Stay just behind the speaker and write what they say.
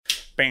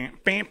Bing,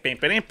 bing.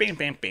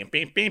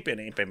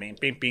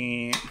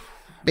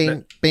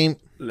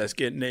 Let's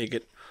get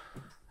naked.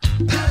 I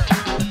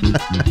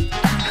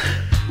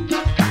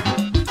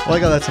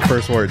like how that's the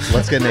first words.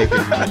 Let's get naked.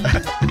 What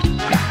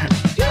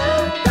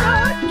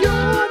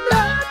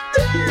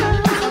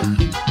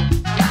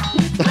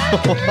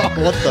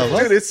the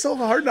fuck? Dude, it's so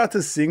hard not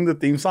to sing the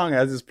theme song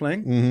as it's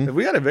playing.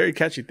 We got a very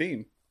catchy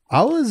theme.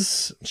 I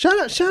was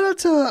shout out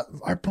to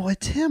our boy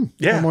Tim.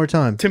 Yeah. One more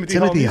time.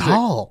 Timothy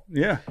Hall.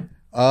 Yeah.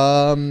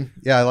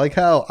 Yeah, I like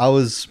how I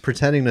was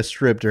pretending to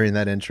strip during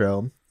that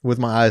intro with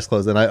my eyes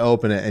closed, and I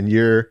open it, and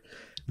you're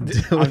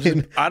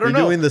doing. I don't you're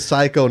know. doing the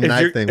psycho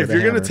knife thing. If with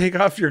you're a gonna take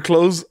off your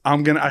clothes, I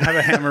have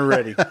a hammer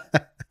ready.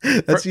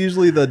 That's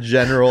usually the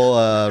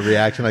general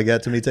reaction I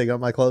get to me taking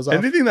off my clothes off.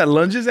 Anything that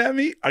lunges at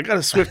me, I got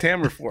a swift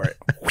hammer for it.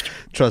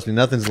 Trust me,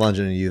 nothing's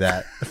lunging at you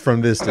that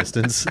from this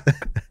distance.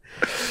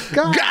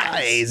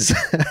 Guys,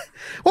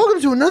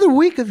 welcome to another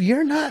week of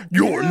You're Not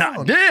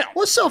Not Down.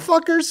 What's up,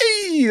 fuckers?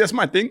 Hey, that's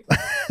my thing.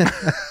 Yeah,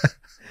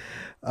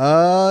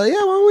 why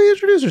don't we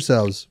introduce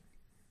ourselves?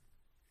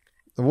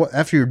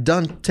 After you're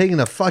done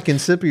taking a fucking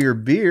sip of your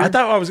beer. I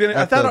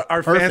thought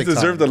our fans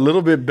deserved a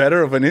little bit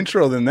better of an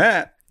intro than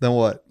that. Then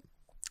what?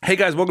 Hey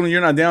guys, welcome to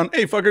You're Not Down.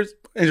 Hey fuckers,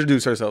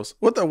 introduce ourselves.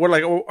 We're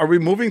like, are we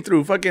moving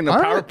through fucking a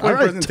PowerPoint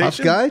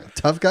presentation?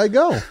 Tough guy,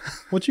 go.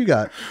 What you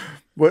got?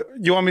 What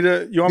you want me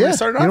to? You want me to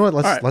start it off? You know what?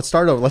 Let's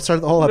start over. Let's start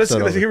the whole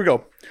episode. Here we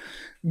go,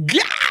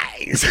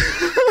 guys.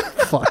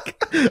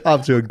 Fuck,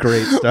 off to a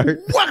great start.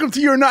 Welcome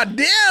to You're Not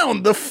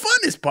Down, the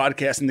funnest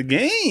podcast in the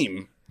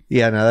game.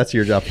 Yeah, no, that's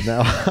your job from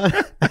now on.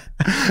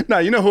 Now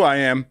you know who I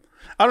am.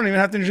 I don't even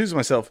have to introduce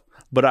myself,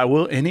 but I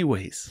will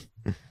anyways.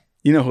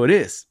 You know who it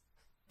is?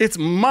 It's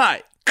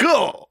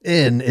Michael.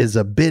 Is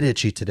a bit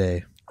itchy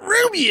today.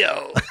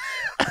 Rubio.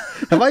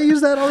 Have I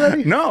used that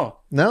already? No,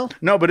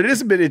 but it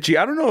is a bit itchy.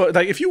 I don't know.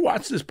 Like if you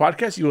watch this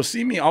podcast, you will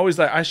see me always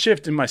like I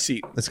shift in my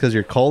seat. That's because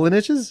your colon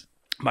itches?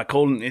 My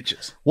colon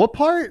itches. What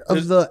part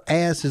of the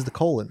ass is the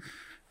colon?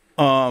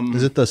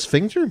 Is it the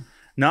sphincter?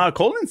 No,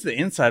 colon's the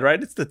inside, right?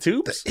 It's the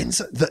tubes.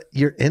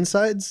 Your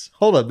insides?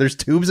 Hold up, there's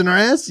tubes in our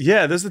ass?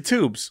 Yeah, there's the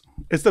tubes.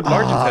 It's the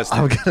large intestine.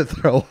 I'm gonna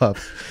throw up.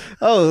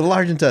 Oh, the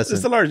large intestine.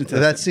 It's the large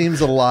intestine. That seems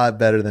a lot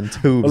better than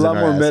tubes. A lot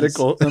more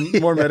medical,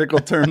 more medical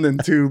term than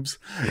tubes.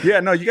 Yeah,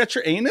 no, you got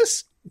your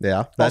anus.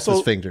 Yeah, that's the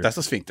sphincter. That's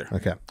the sphincter.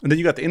 Okay, and then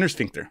you got the inner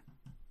sphincter.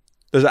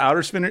 There's an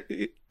outer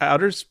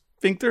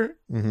sphincter,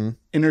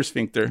 inner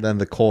sphincter. Then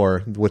the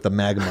core with the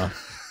magma.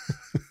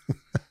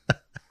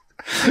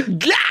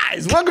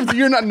 Guys, welcome to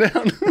You're Not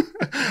Down.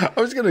 I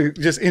was gonna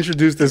just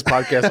introduce this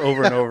podcast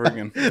over and over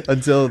again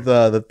until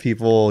the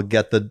people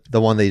get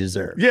the one they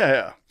deserve.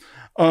 Yeah.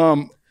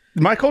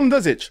 My colon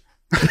does itch.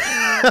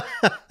 I'm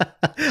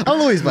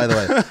Luis, by the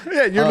way.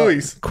 Yeah, you're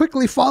Luis.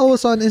 Quickly follow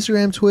us on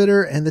Instagram,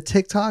 Twitter, and the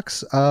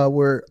TikToks.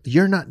 We're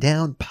You're Not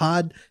Down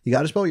Pod. You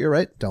got to spell it. You're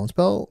right. Don't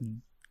spell.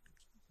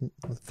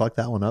 Fuck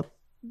that one up.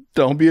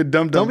 Don't be a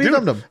dumb. Don't be a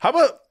dumb. How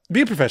about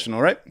be a professional,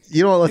 right?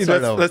 You know what? Let's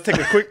start over. Let's take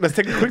a quick Let's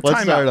time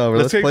start out. over.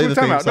 Let's play the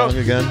theme song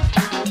again.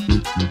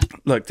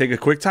 Look, take a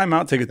quick time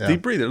out. Take a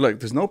deep breather. Look,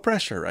 there's no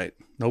pressure, right?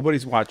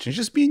 Nobody's watching.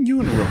 Just being you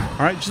in the room, all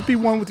right? Just be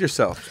one with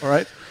yourself, all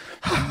right?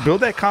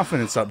 Build that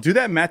confidence up. Do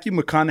that Matthew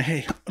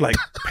McConaughey, like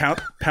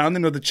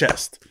pounding of the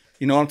chest.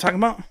 You know what I'm talking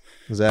about?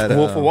 Is that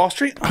Wolf of Wall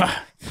Street?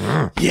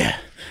 Yeah.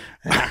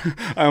 I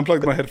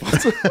unplugged my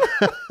headphones.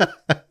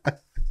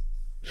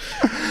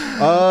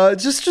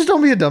 Just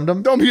don't be a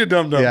dum-dum. Don't be a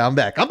dum-dum. Yeah, I'm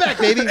back,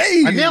 baby.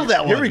 Hey, I nailed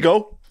that one. Here we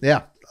go.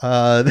 Yeah.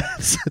 I'm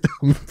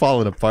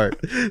falling apart.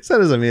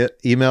 Send us an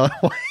email at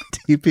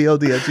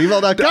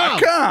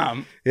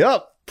ytpod@gmail.com.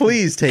 Yep.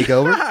 Please take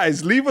over.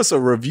 Guys, leave us a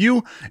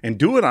review and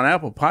do it on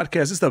Apple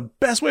Podcasts. It's the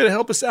best way to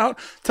help us out.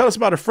 Tell us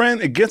about a friend.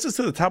 It gets us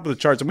to the top of the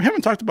charts. And we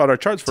haven't talked about our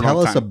charts for a long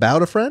time. Tell us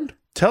about a friend?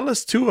 Tell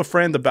us to a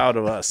friend about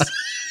us.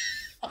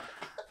 All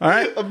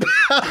right?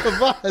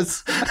 About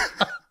us.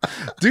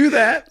 Do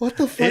that. What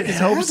the fuck it is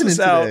helps us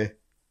today? Out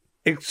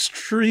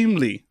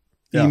extremely,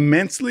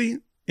 immensely,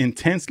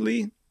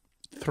 intensely,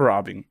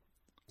 throbbing.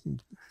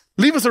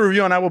 Leave us a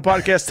review on Apple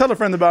Podcasts. Tell a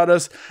friend about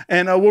us,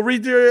 and we'll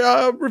read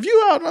your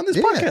review out on this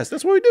podcast.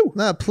 That's what we do.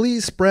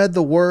 Please spread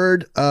the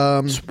word.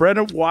 Spread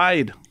it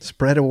wide.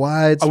 Spread it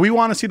wide. We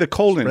want to see the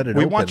colon. We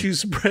open. want you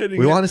spreading.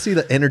 We want to see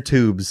the inner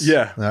tubes.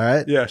 Yeah. All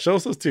right. Yeah. Show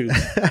us those tubes.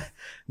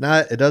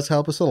 It does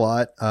help us a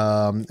lot.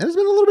 And it's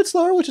been a little bit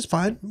slower, which is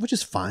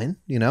fine.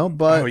 You know.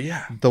 But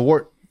the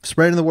word.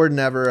 Spreading the word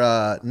never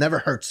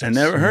hurts us. It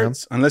never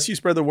hurts unless you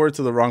spread the word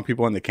to the wrong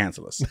people and they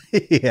cancel us.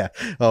 Yeah.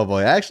 Oh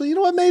boy. Actually, you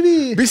know what?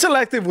 Maybe be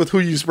selective with who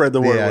you spread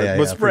the word with,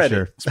 but spread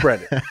it.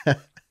 Spread it.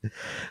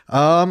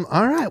 All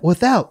right.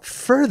 Without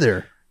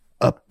further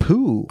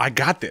ado, I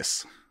got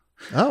this.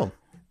 Oh.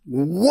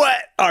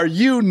 What are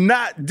you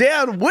not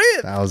down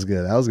with? That was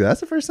good.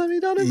 That's the first time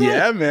you've done it, bro?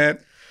 Yeah, man.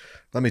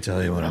 Let me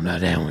tell you what I'm not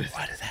down with.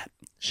 What is that?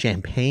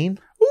 Champagne.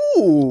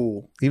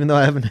 Ooh. Even though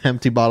I have an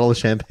empty bottle of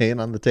champagne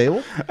on the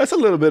table. That's a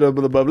little bit of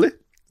the bubbly.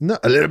 No,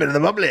 a little bit of the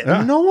bubbly.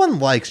 Yeah. No one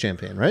likes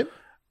champagne, right?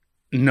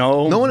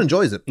 No. No one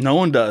enjoys it. No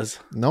one does.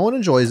 No one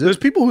enjoys it. There's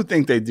people who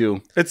think they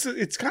do. There's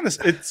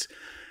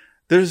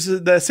There's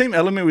that same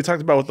element we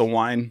talked about with the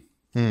wine.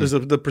 There's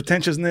the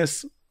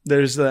pretentiousness.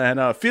 There's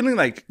that feeling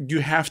like you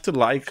have to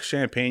like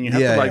champagne. You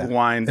have to like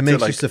wine. It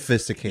makes you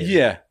sophisticated.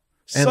 Yeah.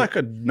 Suck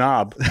a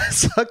knob.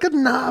 Suck a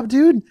knob,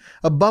 dude.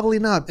 A bubbly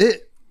knob.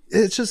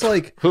 It's just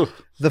like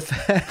the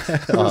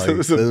fact.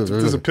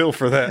 There's a pill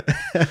for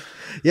that.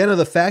 Yeah, no,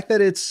 the fact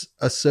that it's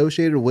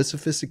associated with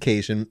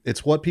sophistication,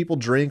 it's what people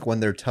drink when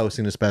they're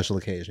toasting a special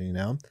occasion, you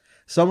know?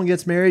 Someone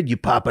gets married, you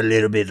pop a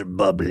little bit of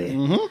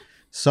bubbly.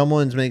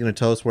 Someone's making a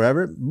toast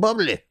wherever,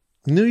 bubbly.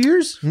 New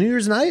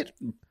Year's night,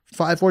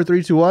 5, 4,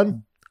 3, 2,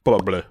 1.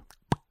 Bubbly.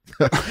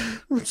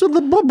 So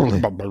the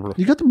bubbly.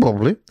 You got the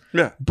bubbly.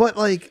 Yeah. But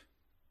like,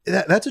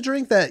 that's a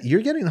drink that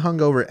you're getting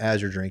hungover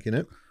as you're drinking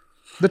it.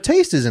 The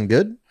taste isn't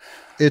good.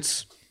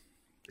 It's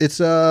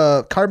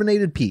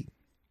carbonated peat,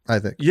 I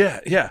think.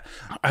 Yeah.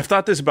 I've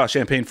thought this about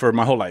champagne for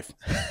my whole life.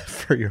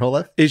 For your whole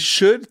life? It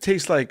should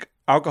taste like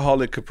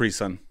alcoholic Capri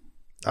Sun.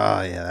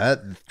 Oh, yeah.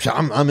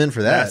 I'm in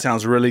for that. That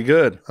sounds really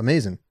good.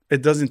 Amazing.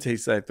 It doesn't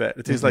taste like that.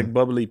 It tastes like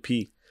bubbly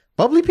pee.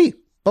 Bubbly pee.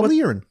 Bubbly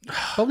urine.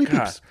 Bubbly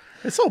peeps.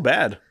 It's so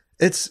bad.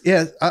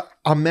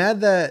 I'm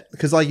mad that,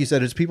 because like you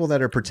said, it's people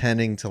that are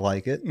pretending to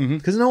like it,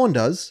 because no one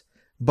does.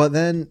 But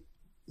then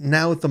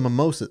now with the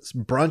mimosas,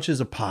 brunch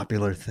is a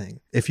popular thing.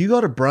 If you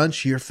go to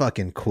brunch, you're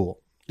fucking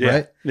cool,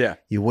 right? Yeah.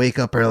 You wake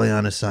up early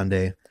on a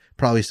Sunday,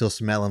 probably still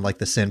smelling like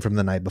the sin from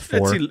the night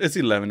before. It's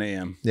 11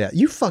 a.m. Yeah,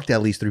 you fucked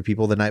at least 3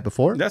 people the night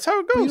before. That's how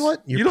it goes. But you know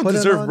what? You don't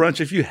deserve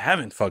brunch if you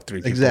haven't fucked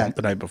 3 people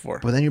the night before.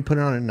 But then you're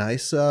putting on a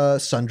nice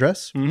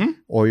sundress,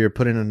 or you're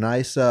putting a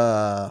nice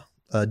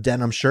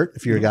denim shirt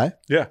if you're a guy.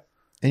 Yeah.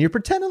 And you're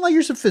pretending like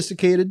you're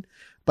sophisticated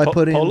by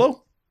putting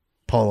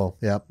polo.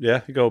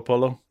 Yeah, you go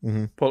polo.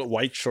 Polo,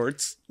 white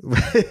shorts.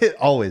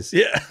 Always.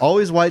 Yeah.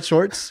 Always white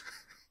shorts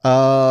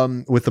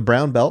with the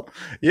brown belt.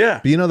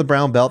 Yeah. But you know the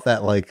brown belt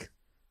that like,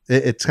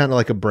 it's kind of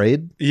like a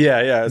braid?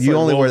 Yeah. You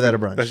only wear that at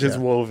brunch. That's just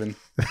woven.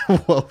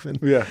 Woven.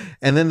 Yeah.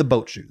 And then the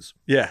boat shoes.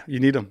 Yeah,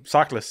 you need them.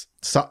 Sockless.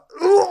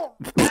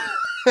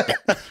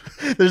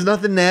 There's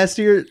nothing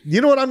nastier.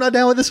 You know what I'm not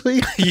down with this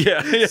week?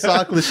 Yeah.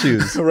 Sockless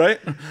shoes. Right?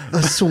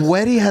 A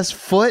sweaty has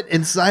foot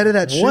inside of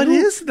that shoe. What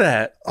is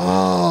that?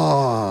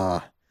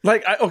 Oh.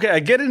 Like, I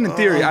get it in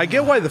theory. I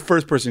get why the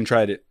first person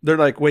tried it. They're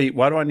like, wait,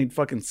 why do I need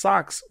fucking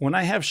socks when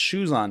I have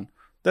shoes on?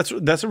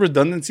 That's a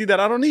redundancy that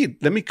I don't need.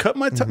 Let me cut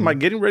my my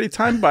getting ready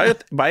time by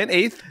an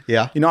eighth.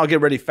 Yeah. You know, I'll get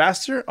ready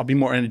faster. I'll be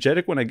more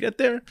energetic when I get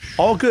there.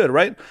 All good,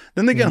 right?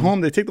 Then they get home,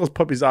 they take those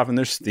puppies off and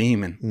they're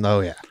steaming. Oh,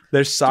 yeah.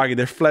 They're soggy.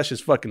 Their flesh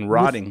is fucking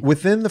rotting.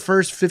 Within the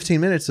first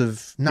 15 minutes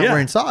of not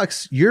wearing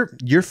socks, your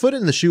foot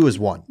in the shoe is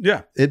one.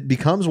 Yeah. It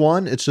becomes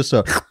one. It's just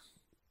a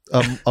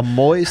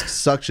moist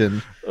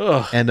suction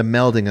and a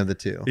melding of the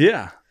two.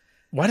 Yeah.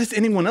 Why does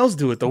anyone else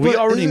do it, though? We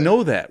already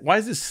know that. Why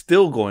is this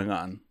still going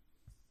on?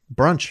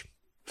 Brunch.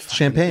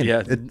 Champagne.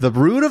 Yeah. The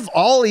root of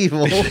all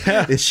evil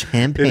is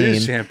champagne. It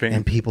is champagne.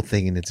 And people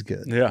thinking it's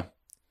good. Yeah.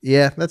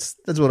 Yeah, that's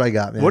what I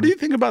got, man. What do you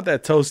think about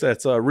that toast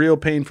that's real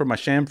pain for my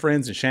sham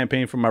friends and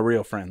champagne for my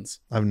real friends?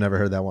 I've never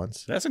heard that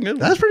once. That's a good one.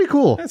 That's pretty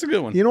cool. That's a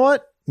good one. You know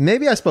what?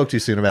 Maybe I spoke too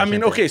soon about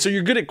champagne. Okay, so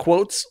you're good at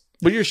quotes,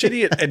 but you're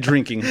shitty at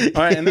drinking.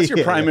 All right, and that's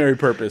your primary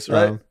purpose,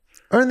 right?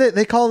 Or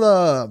they call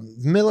the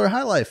Miller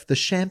High Life the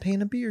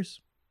champagne of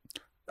beers.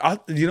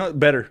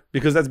 Better,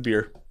 because that's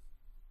beer.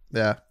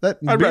 Yeah,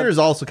 beer is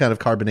also kind of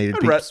carbonated.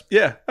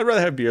 I'd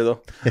rather have beer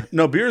though.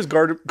 No, beer is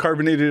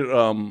carbonated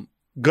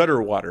gutter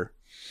water.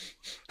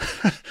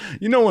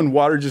 You know when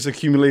water just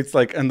accumulates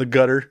like in the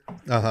gutter,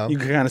 you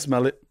can kind of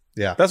smell it.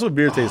 Yeah, that's what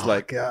beer tastes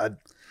like. God,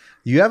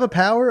 you have a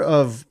power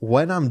of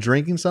when I'm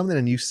drinking something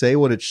and you say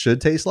what it should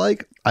taste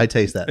like, I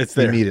taste that. It's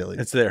there immediately.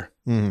 It's there.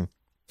 Mm-hmm.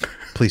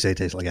 Please say it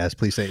tastes like ass.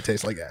 Please say it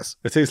tastes like ass.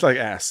 It tastes like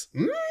ass.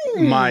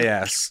 My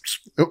ass.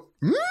 Oh.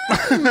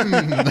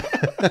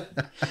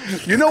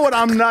 You know what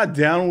I'm not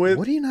down with?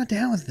 What are you not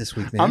down with this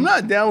week, man? I'm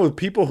not down with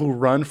people who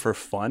run for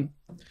fun.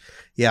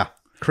 Yeah.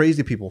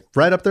 Crazy people.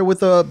 Right up there with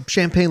the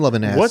champagne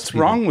loving ass. What's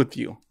wrong with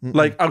you?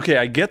 Like, okay,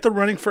 I get the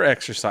running for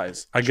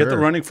exercise. I get the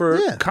running for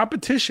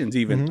competitions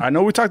even. I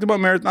know we talked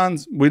about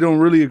marathons. We don't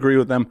really agree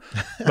with them.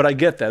 But I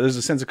get that. There's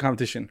a sense of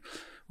competition.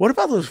 What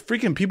about those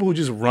freaking people who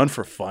just run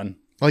for fun?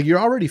 Like, you're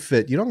already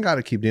fit. You don't got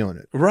to keep doing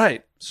it.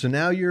 Right. So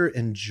now you're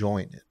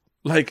enjoying it.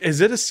 Like,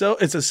 it's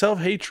a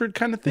self-hatred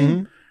kind of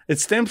thing? It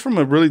stems from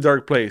a really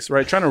dark place,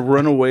 right? Trying to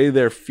run away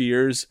their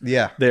fears,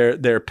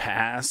 their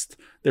past,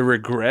 their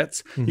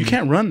regrets. You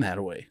can't run that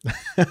away.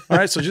 All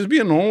right, so just be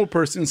a normal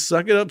person,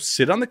 suck it up,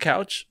 sit on the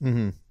couch,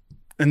 and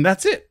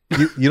that's it.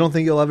 You don't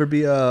think you'll ever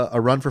be a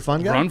run for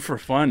fun guy? Run for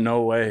fun?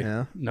 No way.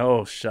 Yeah.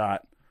 No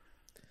shot.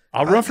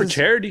 I'll run for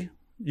charity.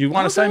 You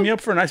want to sign me up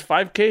for a nice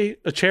 5K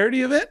a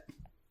charity event?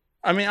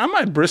 I mean, I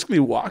might briskly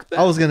walk that.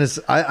 I was going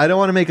to I don't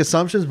want to make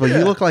assumptions, but you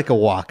look like a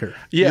walker.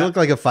 Yeah. You look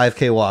like a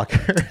 5K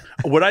walker.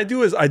 What I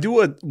do is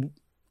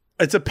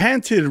it's a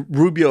panted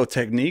Rubio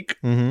technique.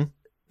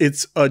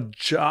 It's a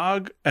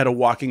jog at a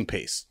walking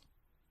pace.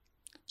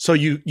 So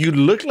you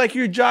look like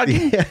you're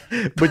jogging,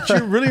 but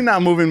you're really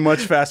not moving much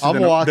faster I'm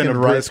than walking a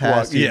right brisk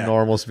past walk. you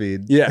normal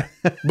speed. Yeah.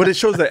 But it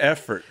shows the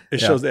effort. It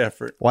shows the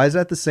effort. Why is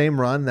that the same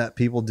run that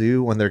people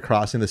do when they're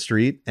crossing the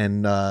street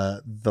and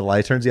the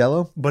light turns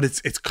yellow? But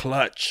it's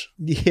clutch.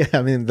 Yeah,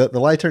 I mean, the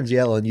light turns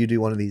yellow and you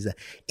do one of these.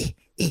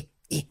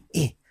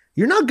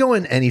 You're not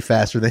going any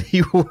faster than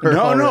you were. No,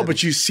 already.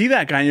 but you see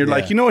that guy and you're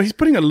like, you know what? He's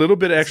putting a little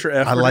bit of extra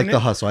effort. I like in the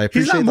it. hustle. I He's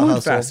appreciate not the moving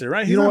hustle. faster,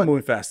 right? He's You know not what?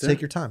 moving faster. Take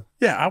your time.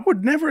 Yeah, I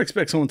would never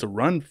expect someone to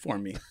run for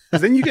me.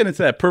 Because then you get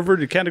into that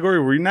perverted category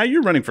where now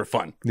you're running for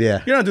fun.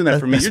 Yeah. You're not doing that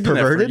for me. That's You're doing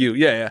perverted? that for you.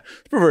 Yeah.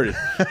 It's perverted.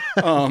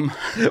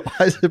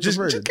 Why is it Just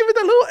perverted? give it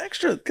a little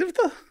extra. Give it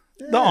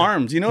the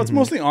arms. You know, it's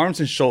mostly arms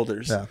and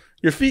shoulders. Yeah.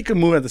 Your feet can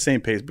move at the same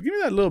pace, but give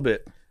me that little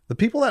bit. The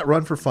people that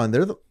run for fun,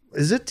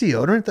 is it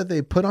deodorant that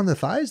they put on the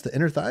thighs, the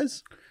inner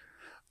thighs?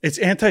 It's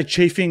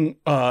anti-chafing.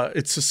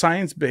 It's a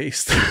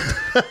science-based. Am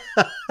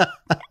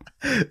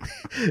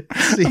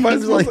I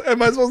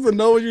supposed to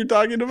know what you're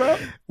talking about?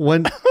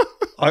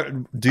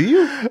 Do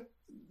you?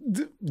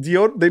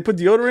 They put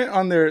deodorant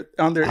on their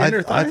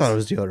inner thighs? I thought it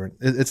was deodorant.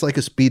 It's like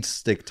a speed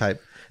stick type.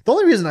 The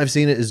only reason I've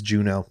seen it is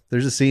Juno.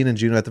 There's a scene in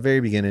Juno at the very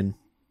beginning.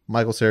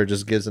 Michael Cera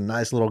just gives a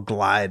nice little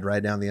glide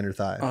right down the inner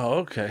thigh. Oh,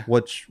 okay.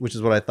 Which is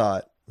what I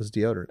thought was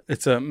deodorant.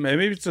 It's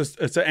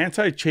an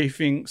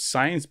anti-chafing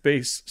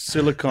science-based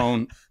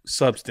silicone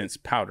substance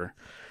powder.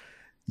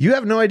 You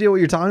have no idea what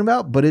you're talking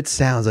about, but it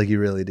sounds like you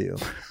really do.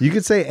 You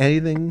could say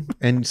anything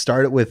and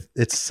start it with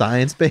it's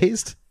science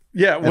based.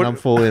 Yeah, and I'm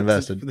fully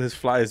invested. This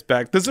fly is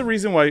back. There's a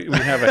reason why we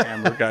have a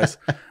hammer, guys.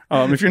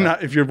 If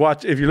you're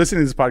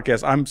listening to this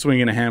podcast, I'm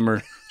swinging a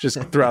hammer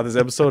just throughout this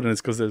episode, and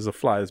it's because there's a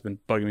fly that's been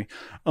bugging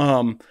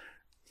me.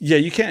 Yeah,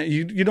 you can't.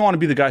 You don't want to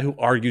be the guy who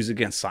argues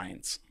against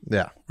science.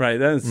 Yeah, right.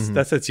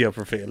 That sets you up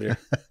for failure.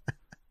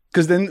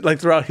 Because then, like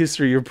throughout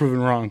history, you're proven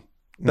wrong.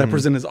 That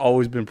person has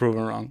always been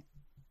proven wrong.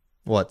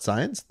 What,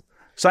 science?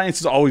 Science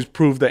has always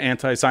proved the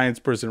anti-science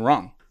person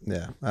wrong.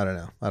 Yeah, I don't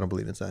know. I don't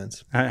believe in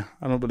science. I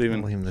don't believe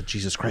in the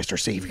Jesus Christ our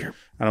Savior.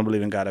 I don't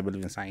believe in God. I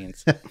believe in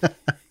science.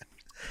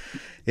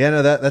 Yeah,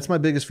 no, that's my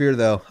biggest fear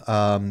though.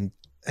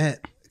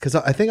 Because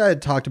I think I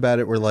had talked about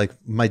it where like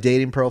my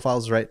dating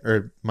profiles, right,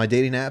 or my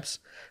dating apps,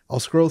 I'll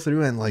scroll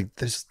through and like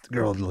this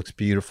girl looks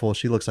beautiful.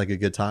 She looks like a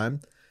good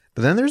time.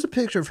 But then there's a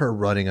picture of her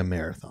running a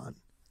marathon.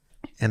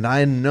 And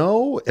I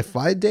know if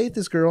I date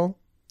this girl,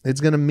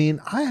 it's going to mean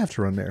I have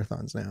to run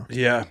marathons now.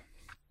 Yeah.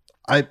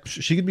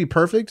 She could be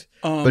perfect,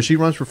 but she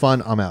runs for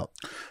fun. I'm out.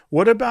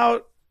 What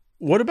about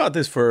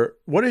this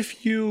what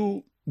if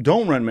you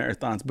don't run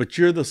marathons, but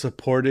you're the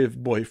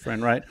supportive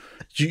boyfriend, right?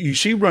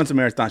 She runs a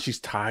marathon. She's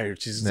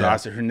tired. She's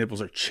exhausted. Her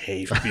nipples are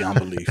chafed beyond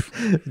belief.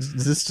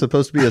 Is this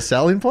supposed to be a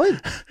selling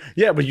point?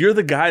 Yeah, but you're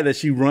the guy that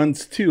she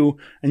runs to,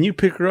 and you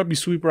pick her up, you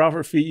sweep her off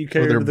her feet, you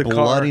carry her to the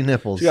car. Bloody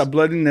nipples. She got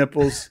bloody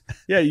nipples.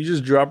 Yeah, you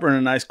just drop her in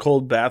a nice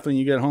cold bath when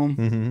you get home.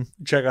 Mm-hmm.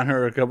 Check on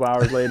her a couple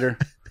hours later.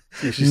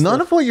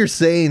 None of what you're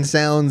saying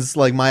sounds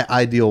like my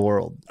ideal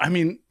world. I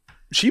mean,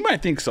 she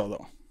might think so,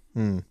 though.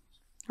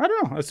 I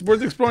don't know. It's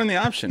worth exploring the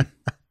option.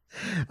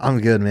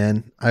 I'm good,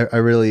 man.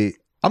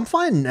 I'm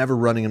fine never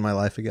running in my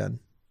life again.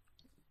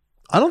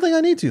 I don't think I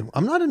need to.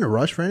 I'm not in a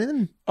rush for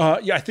anything.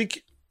 Yeah, I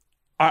think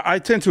I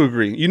tend to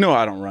agree. You know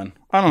I don't run.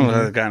 I don't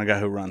know the kind of guy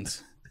who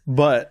runs.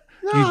 But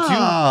you do.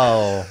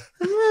 Come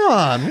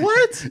on.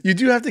 What? You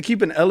do have to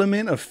keep an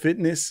element of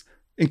fitness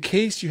in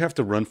case you have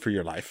to run for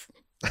your life.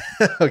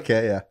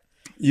 Okay, yeah.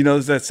 You know,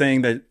 there's that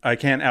saying that I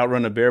can't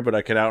outrun a bear, but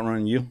I could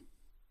outrun you?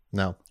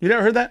 No. You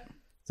never heard that?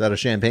 Is that a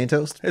champagne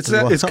toast? It's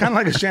kind of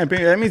like a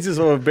champagne. That means if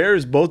a bear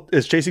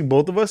is chasing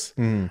both of us,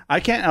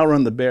 I can't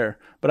outrun the bear,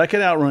 but I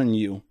can outrun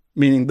you.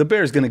 Meaning the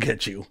bear's gonna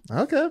get you.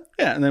 Okay.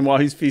 Yeah, and then while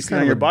he's feasting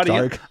on your body,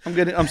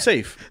 I'm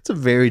safe. It's a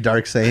very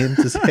dark saying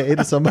to say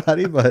to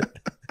somebody, but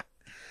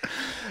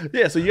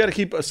yeah. So you got to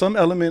keep some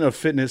element of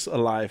fitness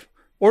alive,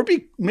 or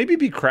maybe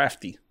be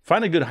crafty.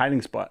 Find a good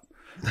hiding spot.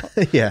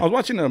 Yeah. I was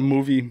watching a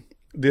movie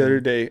the other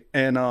day,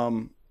 and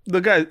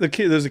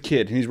there's a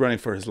kid, and he's running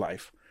for his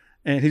life.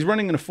 And he's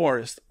running in a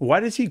forest.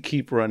 Why does he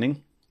keep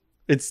running?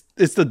 It's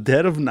the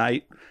dead of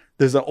night.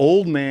 There's an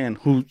old man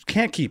who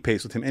can't keep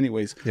pace with him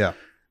anyways. Yeah.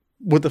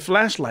 With a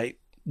flashlight,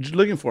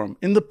 looking for him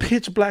in the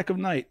pitch black of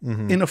night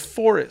in a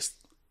forest.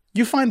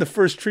 You find the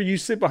first tree, you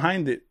sit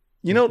behind it.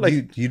 You know,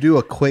 like you do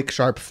a quick,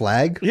 sharp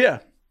flag. Yeah.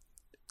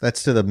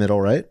 That's to the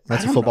middle, right?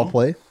 That's a football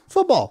play.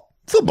 Football.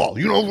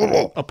 You know,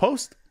 football. A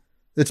post.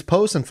 It's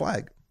post and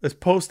flag. It's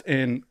post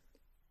and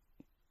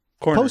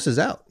corner. Post is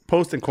out.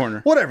 Post and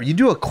corner. Whatever. You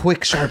do a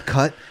quick, sharp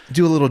cut,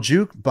 do a little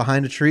juke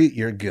behind a tree,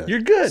 you're good.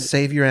 You're good.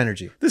 Save your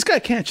energy. This guy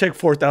can't check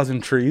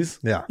 4,000 trees.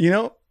 Yeah. You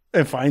know,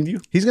 and find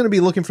you. He's going to be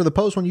looking for the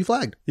post when you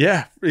flagged.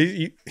 Yeah.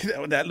 You hit that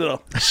with that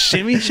little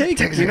shimmy shake,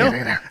 you know?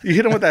 You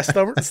hit him with that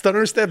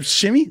stutter step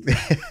shimmy,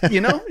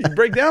 you know? You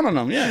break down on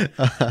him. Yeah.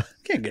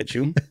 Can't get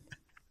you.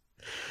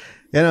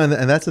 Yeah, no,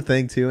 and that's the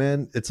thing too,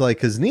 man. It's like,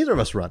 because neither of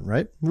us run,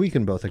 right? We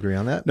can both agree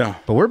on that. No.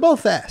 But we're both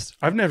fast.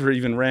 I've never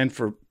even ran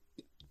for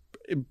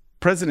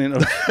president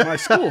of my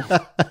school.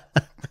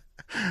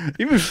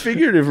 Even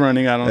figurative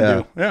running, I don't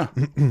do. Yeah.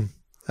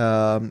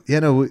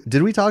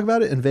 Did we talk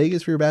about it in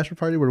Vegas for your bachelor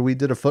party where we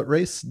did a foot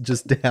race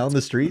just down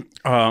the street?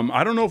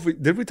 I don't know if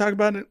we talk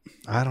about it.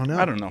 I don't know.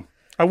 I don't know.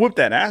 I whipped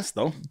that ass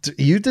though.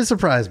 You did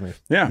surprise me.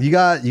 Yeah. You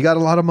got a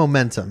lot of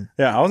momentum.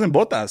 Yeah, I was in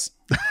botas.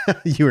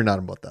 You were not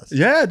in botas.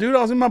 Yeah, dude,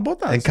 I was in my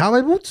botas. And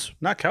cowboy boots?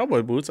 Not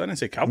cowboy boots. I didn't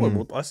say cowboy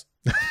botas.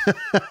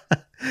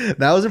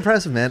 That was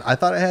impressive, man. I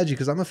thought I had you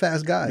because I'm a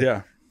fast guy.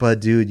 Yeah. But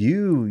dude,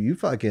 you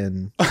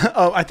fucking.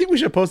 I think we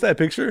should post that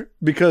picture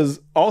because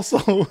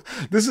also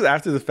this is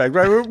after the fact,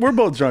 right? We're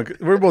both drunk.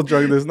 We're both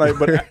drunk this night,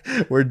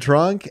 but we're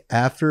drunk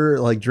after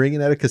like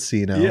drinking at a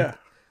casino. Yeah.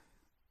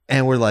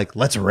 And we're like,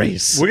 let's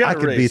race. We got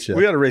to race. Beat you.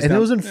 We got to race. And it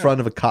was in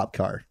front of a cop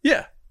car.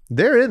 Yeah.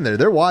 They're in there.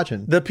 They're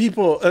watching. The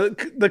people,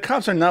 the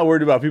cops are not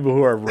worried about people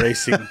who are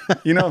racing.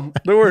 You know,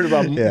 they're worried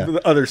about the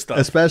other stuff.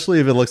 Especially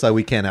if it looks like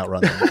we can't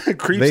outrun them.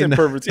 Creeps and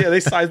perverts. Yeah, they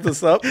sized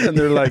us up and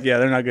they're like, yeah,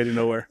 they're not getting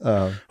nowhere.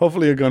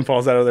 Hopefully a gun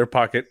falls out of their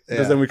pocket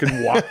because then we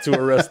can walk to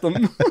arrest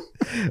them.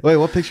 Wait,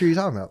 what picture are you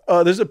talking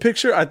about? There's a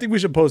picture. I think we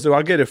should post it.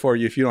 I'll get it for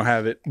you if you don't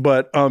have it.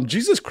 But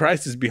Jesus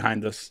Christ is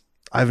behind us.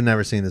 I've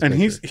never seen this and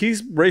picture.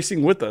 he's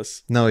racing with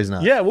us. No, he's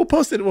not. Yeah, we'll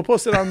post it. We'll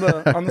post it on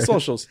the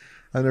socials.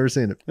 I've never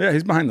seen it. Yeah,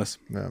 he's behind us.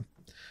 Yeah.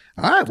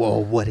 All right.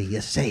 Well, what do you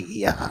say?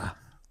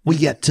 We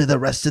get to the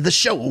rest of the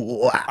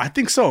show. I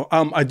think so.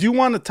 I do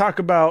want to talk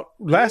about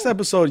last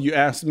episode. You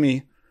asked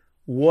me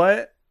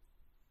what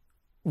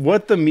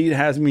the meat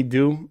has me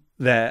do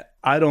that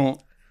I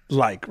don't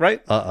like.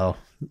 Right? I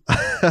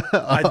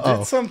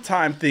did some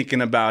time thinking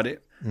about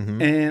it,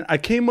 and I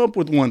came up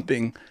with one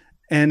thing,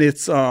 and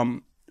it's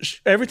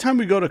every time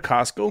we go to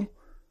Costco,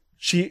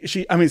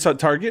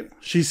 Target,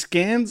 she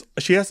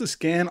has to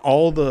scan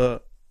all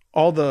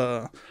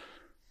the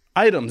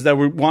items that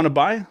we want to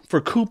buy for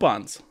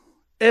coupons.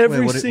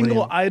 Every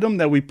single item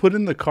that we put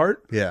in the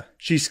cart,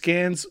 she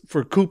scans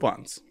for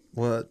coupons.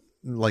 What,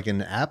 like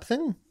an app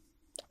thing?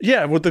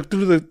 Yeah,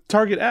 through the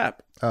Target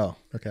app. Oh,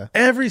 okay.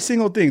 Every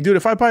single thing. Dude,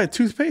 if I buy a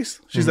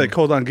toothpaste, she's like,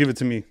 hold on, give it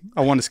to me.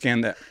 I want to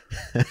scan that.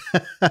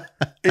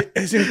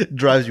 It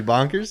drives you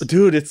bonkers?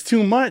 Dude, it's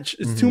too much.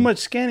 It's too much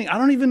scanning. I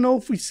don't even know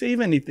if we save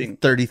anything.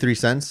 33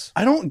 cents?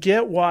 I don't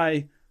get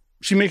why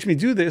she makes me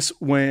do this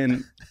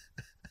when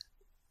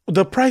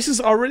the price is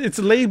already, it's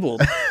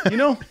labeled, you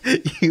know?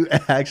 You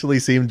actually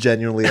seem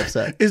genuinely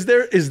upset. Is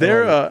there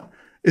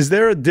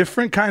a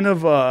different kind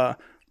of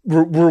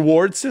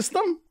reward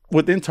system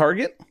within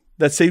Target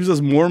that saves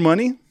us more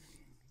money?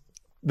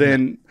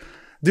 Then,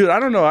 dude, I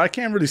don't know. I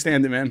can't really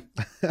stand it, man.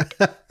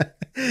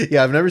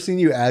 Yeah, I've never seen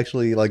you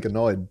actually like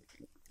annoyed.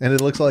 And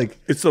it looks like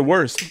it's the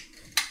worst.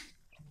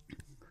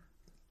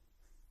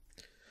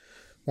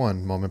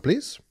 One moment,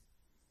 please.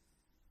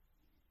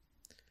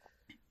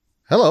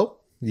 Hello.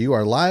 You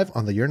are live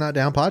on the You're Not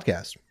Down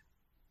podcast.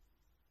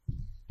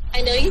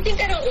 I know you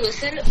think I don't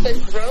listen,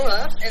 but grow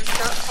up and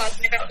stop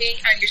talking about me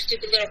on your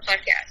stupid little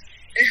podcast.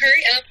 And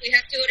hurry up. We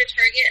have to go to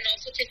Target and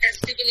also take that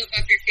stupid look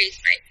off your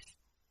face, Mike.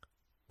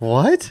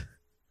 What?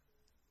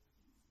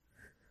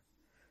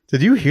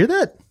 Did you hear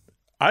that?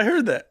 I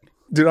heard that.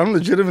 Dude, I'm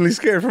legitimately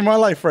scared for my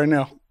life right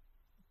now.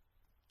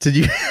 Did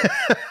you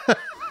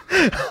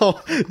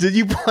did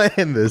you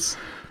plan this?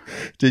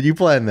 Did you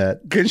plan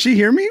that? Can she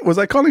hear me? Was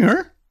I calling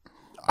her?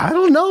 I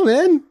don't know,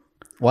 man.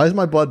 Why is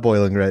my blood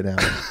boiling right now?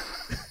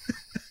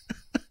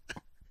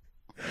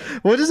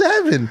 What just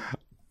happened?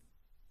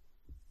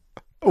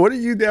 What are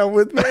you down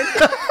with, man?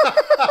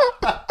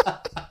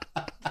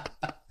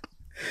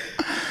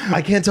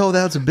 I can't tell if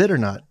that's a bit or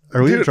not.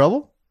 Are we in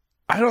trouble?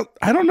 I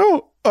don't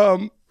know.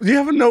 Do you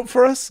have a note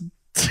for us?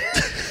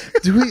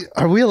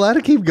 Are we allowed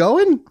to keep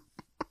going?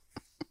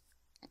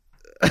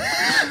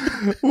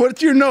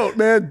 What's your note,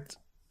 man?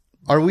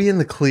 Are we in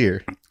the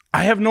clear?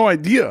 I have no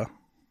idea.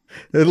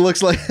 It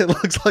looks like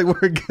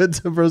we're good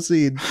to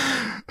proceed.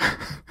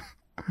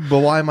 But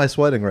why am I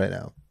sweating right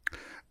now?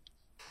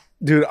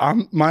 Dude,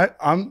 my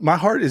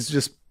heart is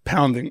just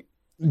pounding.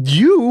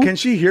 Can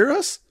she hear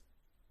us?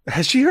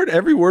 Has she heard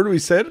every word we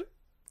said?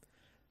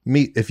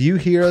 Meat, if you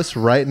hear us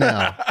right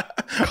now,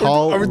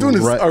 call. Are we doing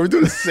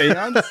a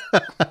seance?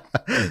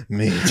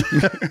 Meat.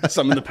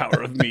 Summon the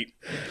power of meat.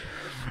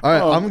 All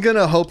right, I'm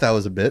gonna hope that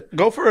was a bit.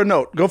 Go for a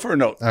note. All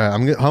right,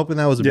 I'm hoping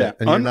that was a bit.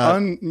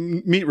 And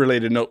meat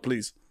related note,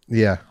 please.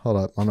 Yeah, hold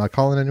up. I'm not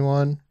calling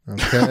anyone.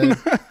 Okay.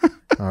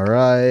 All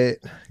right,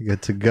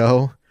 good to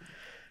go.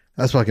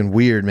 That's fucking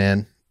weird,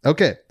 man.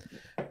 Okay.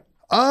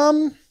 I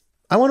went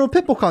to a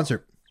Pitbull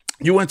concert.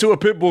 You went to a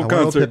Pitbull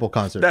concert. Went to a Pitbull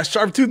concert. That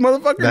sharp tooth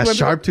motherfucker. That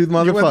sharp tooth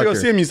motherfucker. You went to go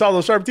see him. You saw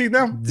those sharp teeth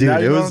now,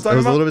 dude. It was a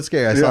little bit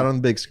scary. I saw it on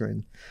the big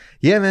screen.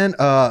 Yeah, man.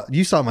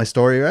 You saw my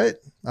story, right?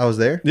 I was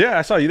there. Yeah,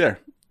 I saw you there.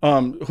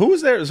 Who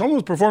was there? Someone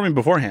was performing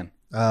beforehand.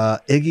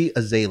 Iggy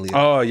Azalea.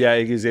 Oh yeah,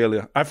 Iggy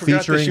Azalea. I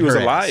forgot that she was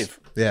alive.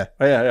 Yeah.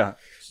 Oh, yeah.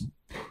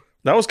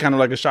 That was kind of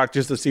like a shock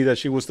just to see that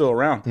she was still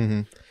around.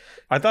 Mm-hmm.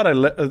 I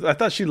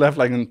thought she left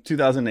like in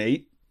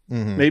 2008.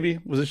 Mm-hmm. Maybe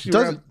was it? She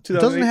around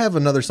 2008? Doesn't have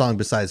another song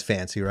besides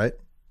 "Fancy," right?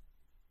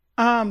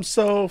 I'm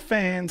so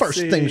fancy. First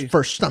things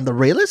first on the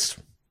realist.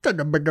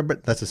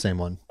 That's the same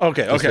one.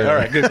 Okay. All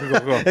right.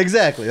 Good.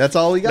 Exactly. That's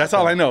all we got. That's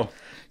all I know.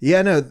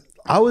 Yeah, no.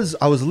 I was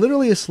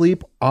literally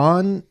asleep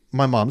on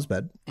my mom's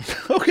bed.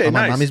 Okay, on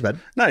my nice. mommy's bed.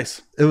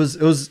 Nice. It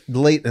was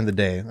late in the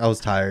day. I was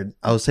tired.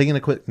 I was taking a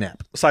quick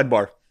nap.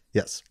 Sidebar.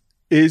 Yes.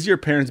 Is your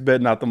parents'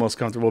 bed not the most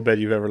comfortable bed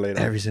you've ever laid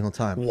on? Every single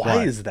time.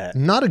 Why is that?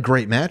 Not a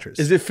great mattress.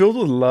 Is it filled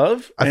with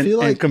love I feel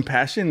like- and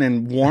compassion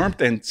and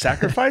warmth and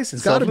sacrifice and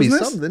It's got to be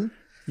selflessness? something.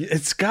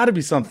 It's got to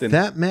be something.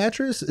 That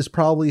mattress is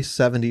probably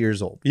 70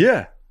 years old.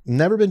 Yeah.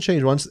 Never been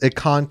changed once. It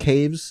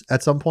concaves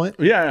at some point.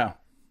 Yeah.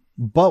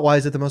 But why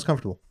is it the most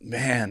comfortable?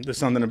 Man, there's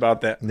something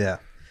about that. Yeah.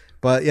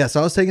 But yeah, so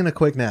I was taking a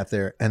quick nap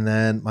there. And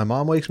then my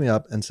mom wakes me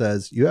up and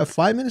says, you have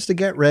 5 minutes to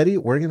get ready.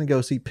 We're going to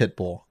go see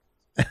Pitbull.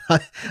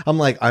 I'm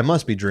like, I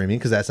must be dreaming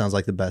because that sounds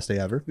like the best day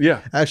ever.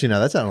 Yeah. Actually, no,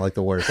 that sounded like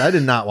the worst. I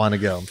did not want to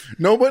go.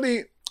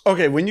 Nobody.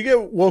 Okay, when you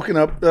get woken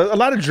up, a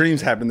lot of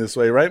dreams happen this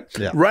way, right?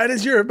 Yeah. Right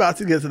as you're about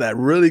to get to that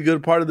really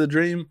good part of the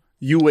dream,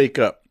 you wake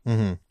up.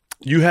 Mm-hmm.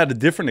 You had a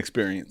different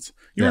experience.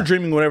 You were Yeah.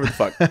 dreaming whatever the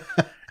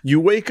fuck. You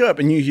wake up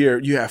and you hear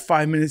you have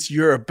 5 minutes.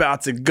 You're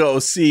about to go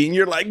see, and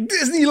you're like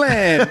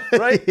Disneyland,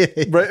 right?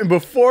 Right. And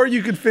before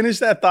you could finish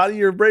that thought of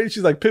your brain,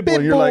 she's like Pitbull,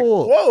 and you're like,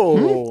 Pitbull.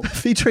 whoa,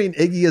 Featuring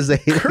Iggy Azalea.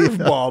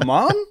 curveball,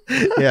 mom.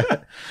 Yeah.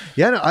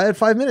 Yeah, no, I had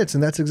 5 minutes,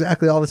 and that's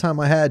exactly all the time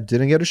I had.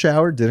 Didn't get a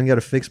shower, didn't get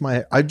to fix my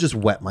hair. I just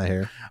wet my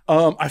hair.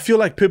 I feel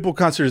like Pitbull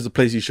concert is the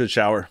place you should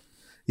shower.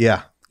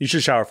 Yeah. You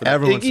should shower for that.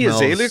 Everyone Iggy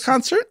smells- Azalea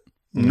concert,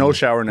 no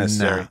shower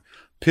necessary. Nah.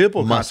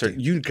 Pitbull Musty.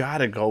 concert, you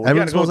gotta go. We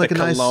Everyone gotta go smells with like a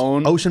the nice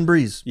cologne. ocean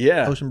breeze.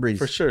 Yeah, Ocean breeze.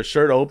 for sure.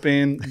 Shirt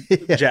open,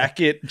 Yeah.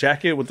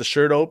 jacket with the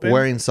shirt open,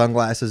 Wearing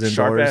sunglasses indoors.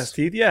 sharp ass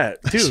teeth. Yeah,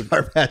 dude.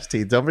 Sharp ass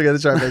teeth. Don't forget the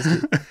sharp ass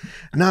teeth.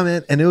 No,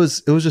 man. And it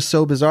was just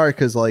so bizarre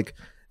because, like,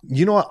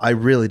 you know what? I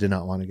really did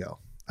not want to go.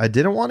 I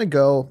didn't want to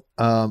go.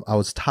 I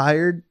was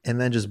tired, and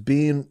then just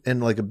being in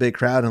like a big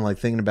crowd and like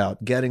thinking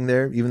about getting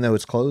there, even though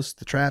it's close,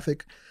 the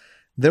traffic.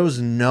 There was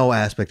no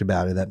aspect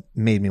about it that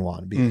made me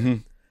want to be there. Mm-hmm.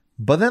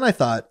 But then I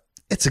thought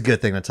it's a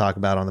good thing to talk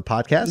about on the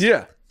podcast.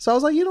 Yeah, So I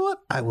was like, you know what?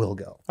 I will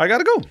go. I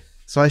gotta go.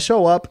 So I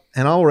show up,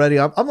 and already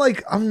I'm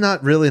like, I'm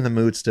not really in the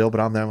mood still,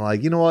 but I'm there. I'm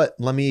like, you know what?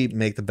 Let me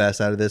make the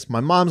best out of this. My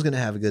mom's gonna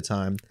have a good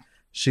time.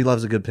 She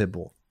loves a good pit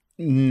bull.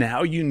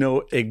 Now you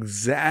know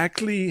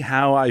exactly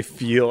how I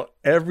feel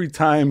every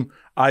time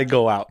I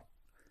go out.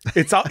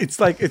 It's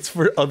like it's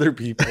for other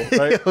people,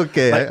 right?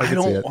 Okay, Like, I I can see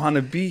don't it. want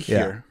to be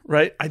here,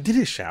 right? I did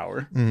a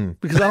shower Mhm.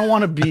 because I don't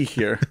want to be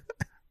here.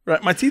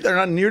 Right, my teeth are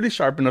not nearly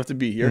sharp enough to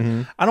be here.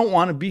 Mhm. I don't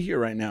want to be here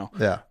right now.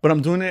 Yeah. But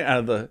I'm doing it out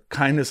of the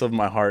kindness of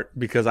my heart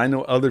because I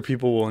know other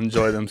people will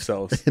enjoy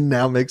themselves. It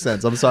now makes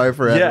sense. I'm sorry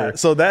for ever. Yeah.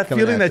 So that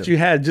coming feeling at that you. you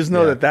had, just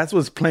know Yeah. that that's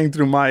what's playing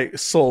through my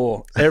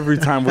soul every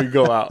time we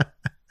go out.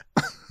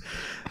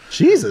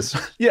 Jesus.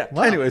 Yeah.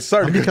 Wow. Anyway,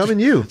 sorry I'm to cut becoming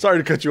you. Sorry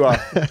to cut you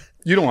off.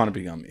 You don't want to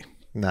become me.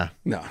 Nah.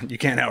 No, you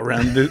can't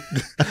outrun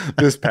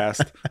this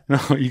past. No,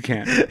 you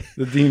can't.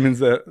 The demons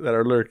that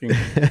are lurking.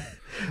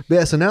 But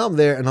yeah, so now I'm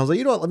there, and I was like,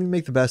 you know what? Let me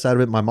make the best out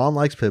of it. My mom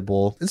likes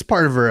Pitbull. It's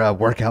part of her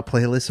workout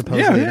playlist,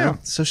 supposedly. Yeah, you yeah. know?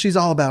 So she's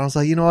all about it. I was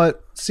like, you know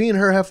what? Seeing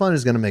her have fun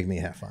is going to make me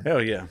have fun.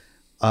 Hell yeah.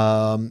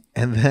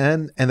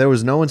 And there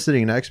was no one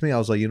sitting next to me. I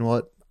was like, you know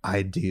what?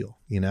 Ideal.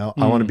 You know,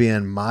 I want to be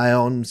in my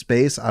own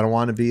space. I don't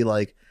want to be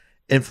like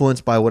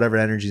influenced by whatever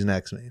energy's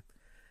next to me.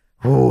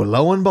 Oh,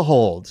 lo and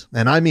behold,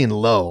 and I mean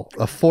low,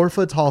 a 4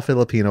 foot tall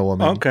Filipino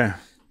woman Okay.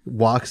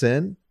 walks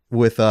in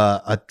with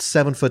a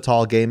 7 foot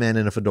tall gay man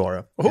in a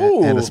fedora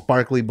Ooh. and a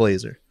sparkly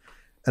blazer.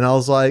 And I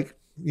was like,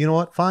 you know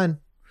what? Fine.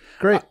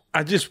 Great.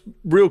 I just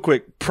real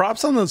quick,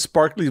 props on the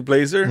sparkly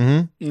blazer,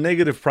 Mm-hmm.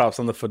 negative props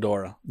on the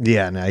fedora.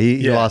 Yeah, no, he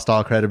Yeah. lost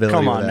all credibility.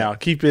 Come with on that. now,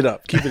 keep it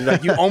up. Keep it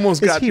up. You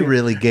almost Is got. he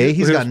really gay?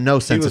 He's got no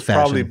sense He of was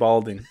probably fashion.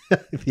 balding. Yeah,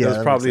 That that was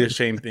makes probably a sense.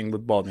 shame thing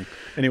with balding.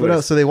 But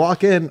Anyways, so they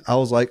walk in. I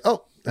was like,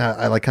 oh,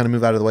 I like kind of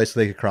move out of the way so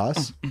they could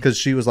cross because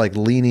she was like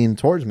leaning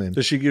towards me.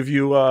 did she give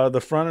you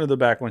the front or the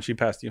back when she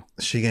passed you?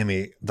 She gave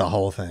me the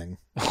whole thing.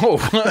 Oh,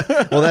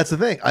 Well, that's the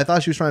thing. I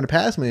thought she was trying to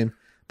pass me,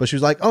 but she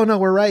was like, oh no,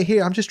 we're right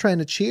here. I'm just trying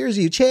to cheers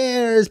you.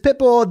 Cheers,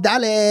 Pitbull,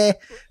 dale.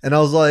 And I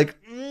was like,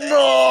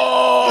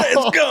 no,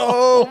 let's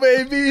go,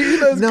 baby.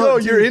 Let's No, go.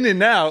 dude. You're in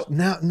and out.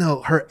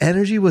 No, her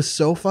energy was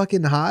so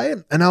fucking high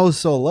and I was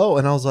so low.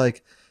 And I was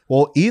like,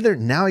 well, either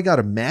now I got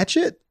to match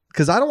it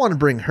because I don't want to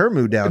bring her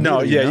mood down. No,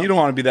 either, yeah, know? you don't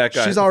want to be that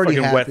guy. She's already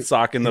fucking happy. wet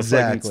sock in the fucking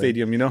Exactly.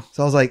 stadium, you know?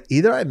 So I was like,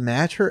 either I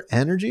match her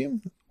energy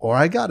or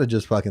I got to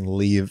just fucking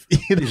leave,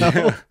 you know?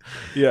 Yeah.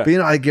 Yeah. But, you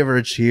know, I give her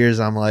a cheers.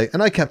 I'm like,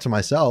 and I kept to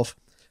myself,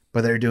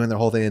 but they're doing their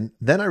whole thing. And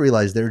then I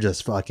realized they're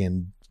just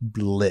fucking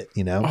lit,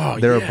 you know? Oh,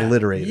 they're yeah.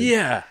 obliterated.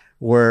 Yeah.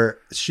 Where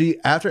she,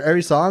 after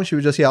every song, she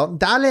would just yell,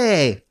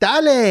 dale,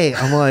 dale.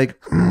 I'm like,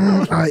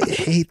 I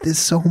hate this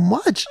so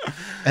much.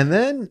 And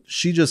then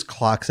she just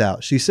clocks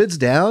out. She sits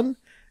down,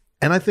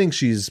 and I think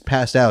she's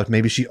passed out.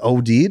 Maybe she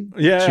OD'd.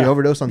 Yeah. She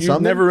overdosed on You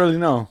something. never really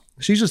know.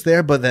 She's just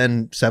there, but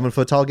then 7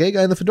 foot tall gay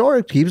guy in the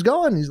fedora keeps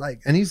going. He's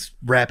like, and he's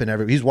rapping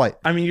he's white.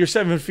 I mean, you're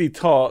 7 feet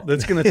tall.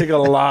 That's going to take a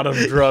lot of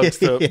drugs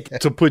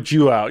to put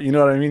you out. You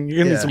know what I mean? You're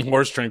going to Yeah. need some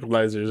horse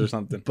tranquilizers or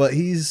something. But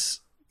he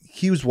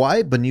was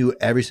white, but knew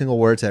every single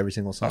word to every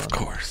single song. Of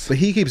course. But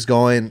he keeps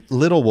going.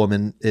 Little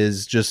Woman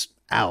is just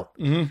out.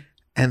 Mhm.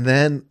 And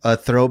then a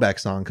throwback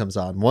song comes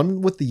on,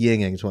 one with the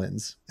Ying Yang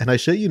Twins. And I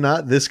shit you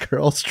not, this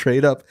girl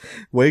straight up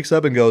wakes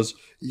up and goes,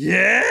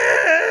 yeah,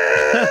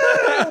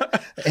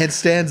 and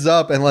stands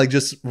up and like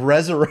just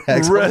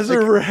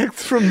resurrects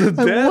from the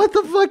like, dead. what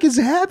the fuck is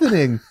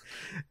happening?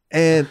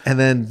 And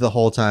then the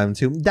whole time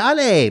too,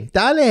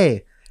 dale.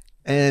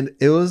 And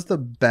it was the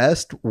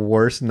best,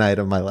 worst night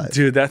of my life.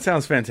 Dude, that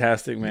sounds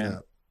fantastic, man. Yeah.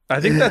 I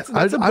think that's a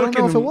I book don't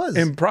know if it was.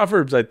 in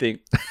Proverbs, I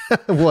think.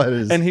 What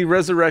is? And he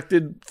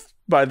resurrected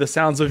by the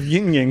sounds of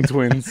Yin Yang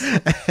Twins.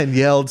 And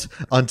yelled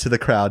unto the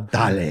crowd,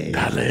 dale.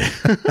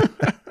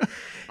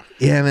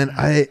 Yeah, man.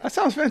 That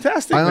sounds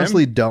fantastic, I man.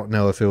 honestly don't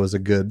know if it was a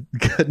good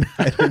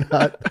night or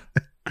not.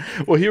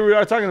 Well, here we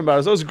are talking about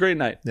it. So it was a great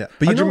night. Yeah.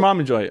 But how'd your mom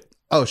enjoy it?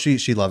 Oh, she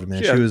loved it,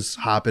 man. Yeah. She was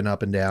hopping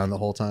up and down the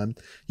whole time.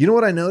 You know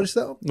what I noticed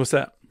though? What's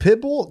that?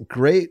 Pitbull,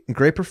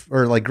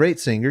 great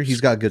singer.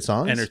 He's got good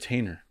songs.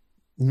 Entertainer.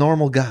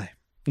 Normal guy.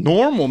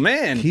 Normal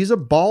man. He's a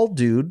bald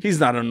dude. He's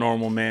not a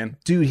normal man.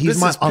 Dude, he's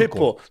this my is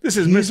uncle. Pitbull. This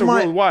is He's Mr.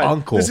 my Worldwide.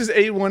 uncle. This is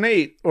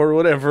 818 or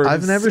whatever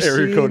I've never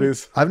area code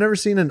is. I've never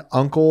seen an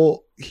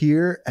uncle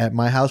here at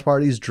my house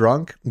parties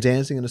drunk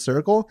dancing in a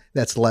circle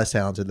that's less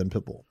talented than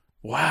Pitbull.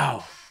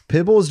 Wow.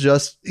 Pitbull's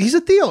he's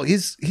a Theo.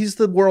 He's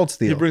the world's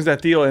Theo. He brings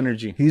that Theo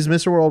energy. He's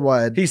Mr.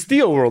 Worldwide. He's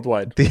Theo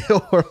Worldwide.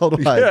 Theo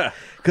Worldwide. Yeah.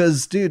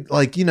 Because, dude,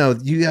 like, you know,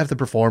 you have the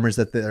performers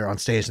that they're on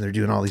stage and they're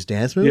doing all these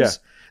dance moves. Yeah.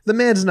 The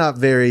man's not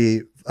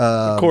very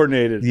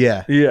Coordinated.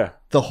 Yeah. Yeah.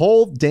 The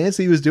whole dance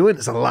he was doing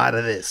is a lot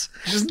of this.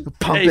 Just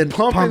Pumping it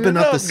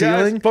up the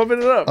ceiling. Guys,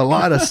 pumping it up. A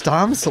lot of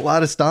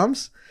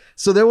stomps.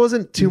 So there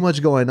wasn't too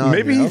much going on.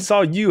 Maybe you know? he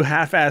saw you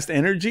half-assed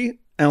energy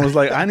and was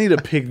like, I need to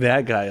pick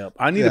that guy up.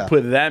 I need to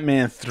put that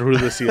man through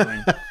the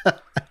ceiling.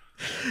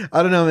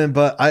 I don't know, man,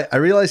 but I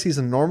realize he's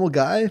a normal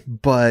guy,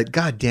 but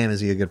god damn is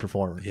he a good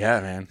performer. Yeah,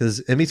 man. Because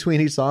in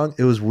between each song,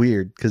 it was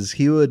weird because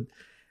he would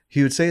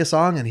say a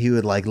song and he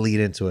would like lead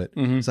into it.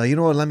 Mm-hmm. So, you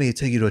know what, let me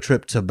take you to a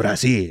trip to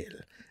Brazil.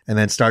 And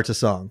then starts a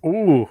song.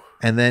 Ooh.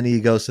 And then he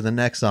goes to the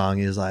next song.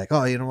 He's like,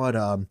 oh, you know what?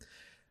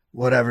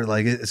 Whatever.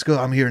 Like, it's good.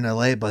 I'm here in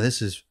LA, but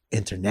this is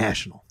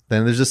international.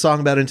 Then there's a song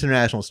about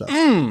international stuff.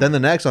 Then the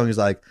next song is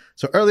like,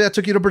 so earlier I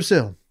took you to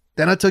Brazil.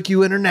 Then I took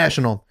you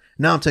international.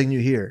 Now I'm taking you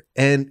here.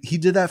 And he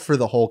did that for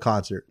the whole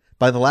concert.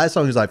 By the last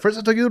song, he's like, first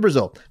I took you to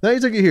Brazil. Then I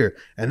took you here.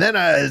 And then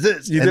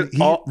this. You and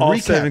did all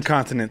 7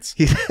 continents.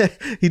 He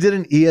did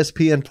an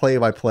ESPN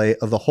play-by-play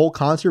of the whole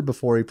concert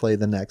before he played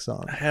the next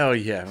song. Hell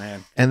yeah,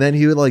 man. And then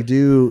he would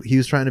he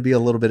was trying to be a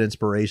little bit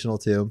inspirational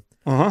too.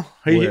 Uh-huh.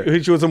 He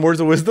hit you with some words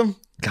of wisdom?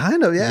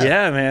 Kind of, yeah.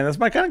 Yeah, man. That's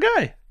my kind of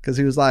guy. Because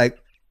he was like,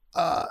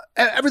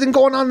 everything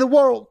going on in the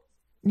world,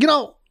 you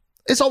know,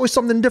 it's always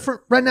something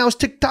different. Right now it's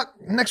TikTok.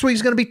 Next week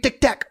it's going to be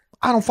Tic-Tac.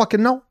 I don't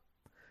fucking know.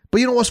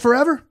 But you know what's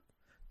forever?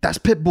 That's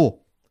Pitbull.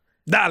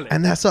 Dale.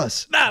 And that's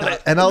us. Dale.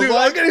 And I was Dude,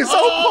 like, I'm getting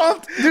so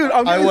pumped. Dude,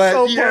 I'm getting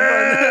so pumped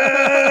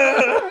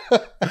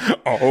right now.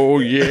 Oh,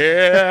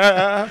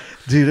 yeah.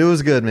 Dude, it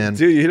was good, man.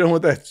 Dude, you know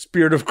what that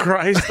spirit of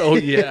Christ? Oh,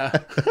 yeah.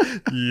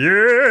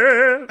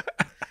 Yeah.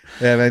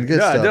 Yeah, man. Good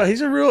stuff. No,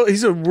 he's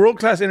a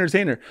world-class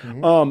entertainer.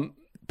 Mm-hmm.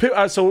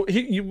 So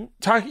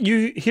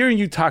hearing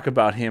you talk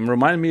about him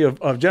reminded me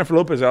of Jennifer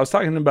Lopez. I was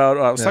talking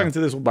to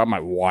this about my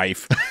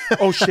wife.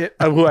 Oh shit!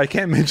 I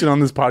can't mention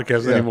on this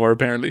podcast anymore.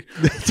 Apparently,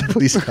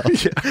 Please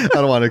don't. I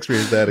don't want to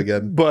experience that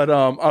again. but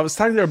I was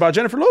talking to her about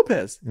Jennifer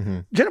Lopez. Mm-hmm.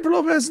 Jennifer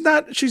Lopez is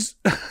not. She's.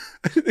 I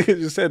think I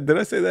just said. Did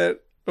I say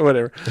that? Or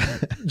whatever.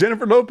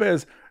 Jennifer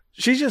Lopez.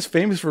 She's just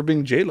famous for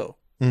being J-Lo.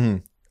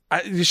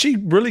 Mm-hmm. Is she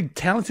really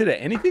talented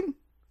at anything?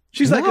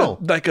 She's like a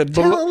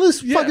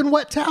talentless fucking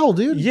wet towel,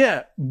 dude.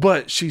 Yeah,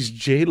 but she's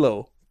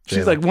J-Lo. She's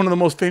J-Lo. like one of the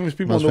most famous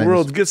people in the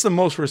world, gets the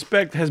most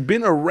respect, has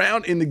been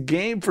around in the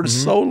game for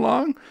so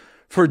long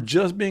for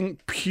just being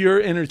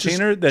pure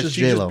entertainer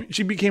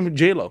she became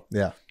J-Lo.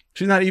 Yeah.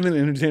 She's not even an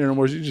entertainer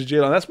anymore. She's just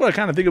J-Lo. That's what I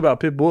kind of think about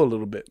Pitbull a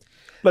little bit.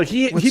 Like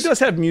he does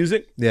have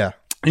music. Yeah.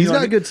 He's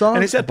got good songs.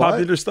 And he's had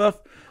popular stuff.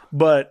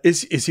 But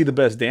is he the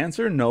best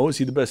dancer? No. Is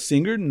he the best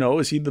singer? No.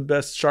 Is he the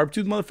best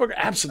sharp-toothed motherfucker?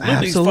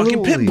 Absolutely. He's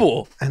fucking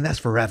Pitbull. And that's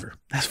forever.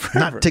 That's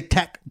forever. Not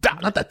Tic-Tac.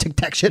 Not that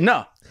Tic-Tac shit.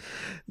 No.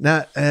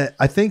 Now,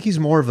 I think he's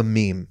more of a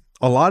meme.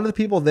 A lot of the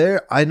people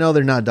there, I know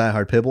they're not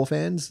diehard Pitbull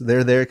fans.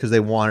 They're there because they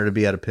wanted to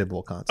be at a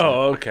Pitbull concert.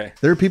 Oh, okay.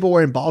 There are people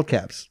wearing bald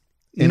caps.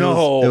 And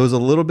No. It was a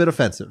little bit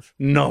offensive.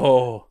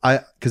 No.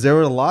 Because there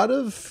were a lot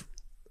of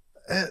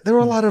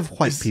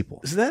white people.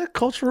 Is that a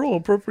cultural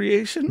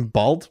appropriation?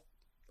 Bald?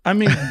 I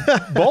mean,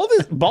 bald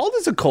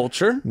is a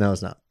culture. No,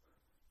 it's not.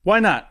 Why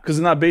not? Because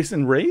it's not based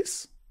in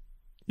race.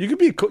 You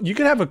could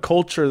have a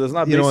culture that's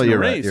not based in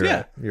race. You're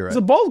right. It's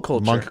a bald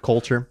culture. Monk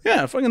culture.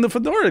 Yeah, fucking the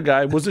fedora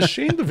guy was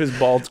ashamed of his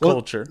bald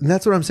culture. And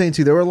that's what I'm saying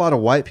too. There were a lot of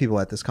white people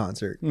at this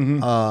concert.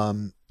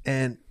 Mm-hmm.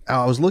 And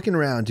I was looking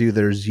around, dude.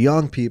 There's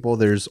young people,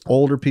 there's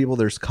older people,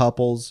 there's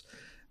couples,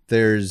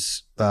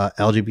 there's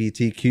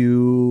LGBTQAI.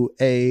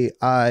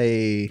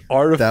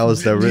 That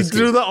was the risky.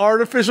 You threw the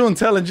artificial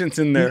intelligence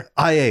in there.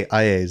 IA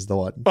is the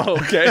one. Oh,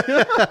 okay.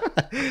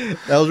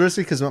 That was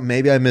risky because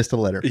maybe I missed a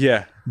letter.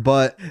 Yeah.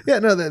 But yeah,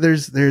 no,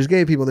 there's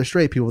gay people, there's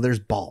straight people, there's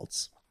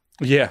balds.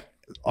 Yeah.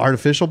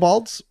 Artificial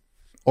balds,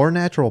 or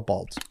natural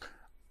balds?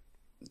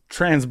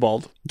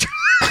 Transbald.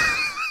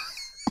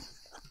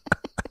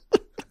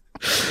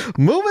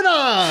 Moving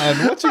on.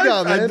 What you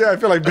got, man? I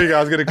feel like Big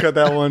Al's going to cut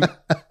that one.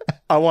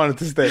 I wanted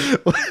to stay.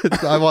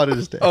 I wanted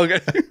to stay. Okay.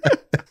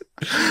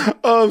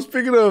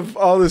 Speaking of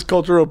all this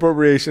cultural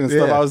appropriation and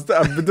stuff, Yeah.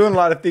 I've been doing a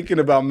lot of thinking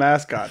about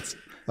mascots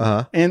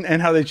Uh-huh.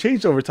 and how they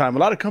changed over time. A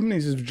lot of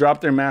companies have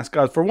dropped their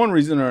mascots for one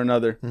reason or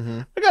another.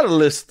 Mm-hmm. I got a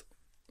list.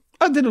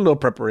 I did a little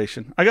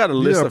preparation. I got a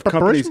list of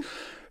companies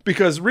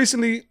because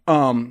recently,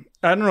 I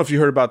don't know if you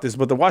heard about this,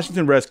 but the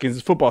Washington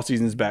Redskins football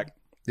season is back.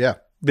 Yeah.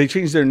 They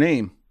changed their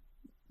name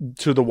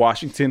to the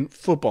Washington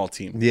football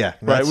team. Yeah.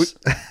 Right.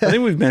 I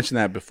think we've mentioned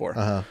that before.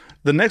 Uh-huh.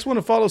 The next one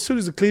to follow suit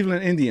is the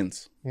Cleveland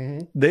Indians.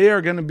 Mm-hmm.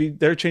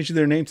 They're changing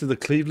their name to the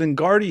Cleveland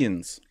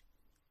Guardians.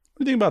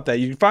 What do you think about that?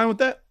 You fine with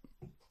that?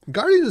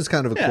 Guardians is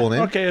kind of a cool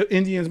name. Okay,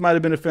 Indians might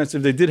have been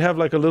offensive. They did have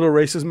like a little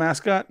racist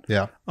mascot.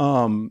 Yeah.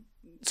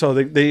 So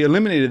they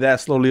eliminated that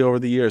slowly over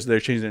the years. They're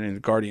changing their name to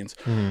Guardians.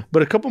 Mm-hmm.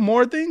 But a couple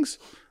more things.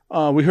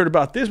 We heard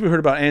about this. We heard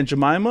about Aunt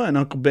Jemima and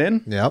Uncle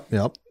Ben. Yep.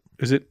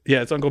 Is it?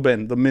 Yeah, it's Uncle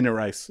Ben, the Minute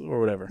Rice or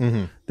whatever.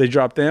 Mm-hmm. They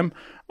dropped them.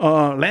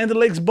 Land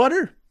O'Lakes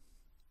Butter.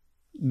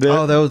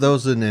 That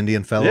was an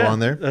Indian fellow on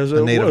there.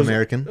 A Native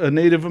American. A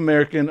Native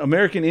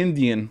American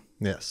Indian.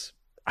 Yes.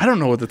 I don't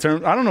know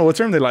what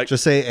term they like.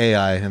 Just say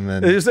AI and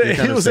then It was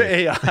an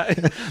AI.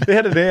 They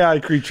had an AI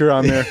creature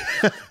on there,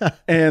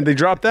 and they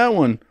dropped that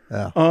one.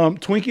 Yeah.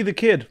 Twinkie the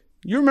Kid.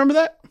 You remember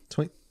that?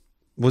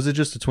 Was it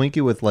just a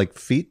Twinkie with like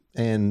feet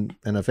and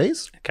a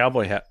face?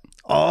 Cowboy hat.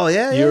 Oh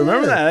yeah. You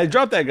remember that? They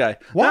dropped that guy.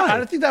 Why? I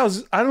don't think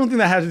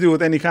that had to do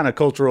with any kind of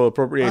cultural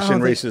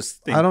appropriation, racist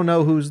thing. I don't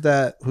know who's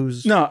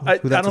No, I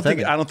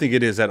don't think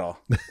it is at all.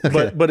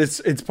 But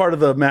it's part of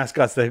the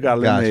mascots that got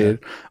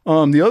eliminated.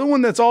 Gotcha. The other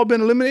one that's all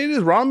been eliminated is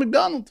Ronald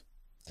McDonald.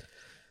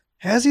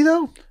 Has he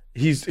though?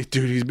 He's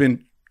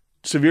been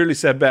severely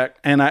set back,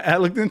 and I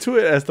looked into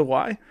it as to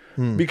why.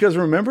 Because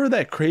remember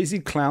that crazy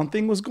clown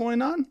thing was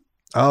going on?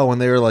 Oh, when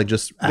they were like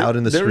just out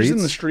in the streets? They were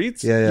in the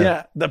streets?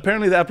 Yeah.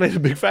 Apparently that played a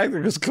big factor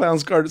because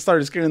clowns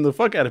started scaring the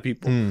fuck out of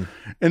people. And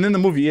then the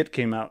movie It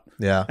came out.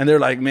 Yeah. And they're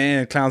like,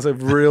 man, clowns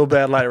have real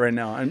bad light right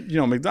now. And,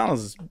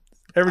 McDonald's,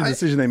 every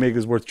decision they make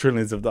is worth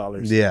trillions of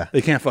dollars. Yeah.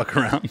 They can't fuck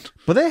around.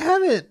 But they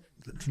haven't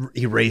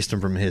erased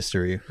them from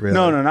history, really.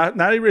 No,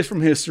 not erased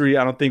from history,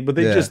 I don't think. But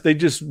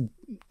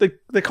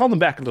they called them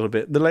back a little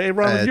bit. They're like, hey,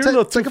 Ronald, you're a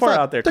little too far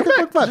out there. Come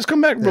back. Just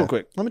come back real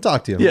quick. Let me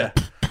talk to you. Yeah.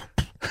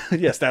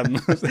 Yes, you're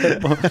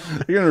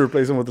gonna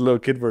replace him with the little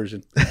kid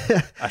version.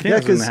 I think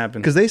that's gonna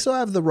happen because they still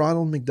have the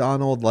Ronald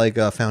McDonald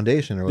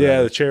foundation or whatever.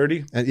 Yeah, the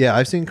charity. And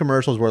I've seen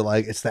commercials where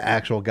like it's the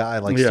actual guy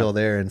still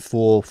there in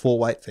full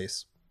white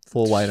face,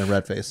 full white and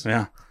red face.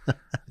 Yeah,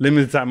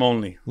 limited time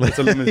only. It's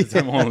a limited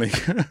time only.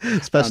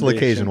 Special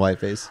occasion white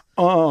face.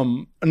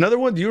 Another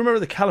one. Do you remember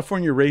the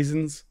California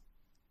Raisins?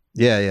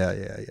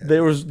 Yeah. They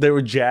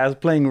were jazz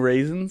playing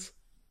raisins.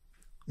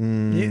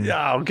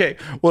 Yeah, okay.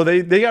 Well,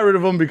 they got rid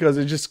of them because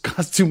it just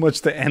cost too much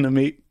to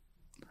animate.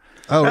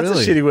 Oh, That's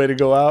really? a shitty way to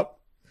go out.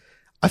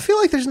 I feel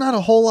like there's not a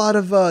whole lot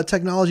of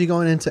technology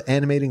going into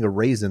animating a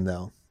raisin,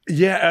 though.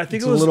 Yeah, I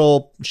think it was a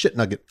little shit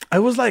nugget. It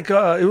was like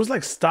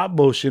stop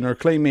motion or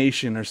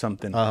claymation or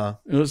something.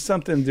 It was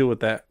something to do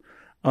with that.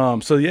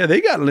 So yeah, they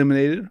got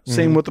eliminated.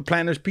 Same with the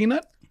Planters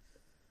Peanut.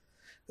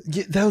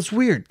 Yeah, that was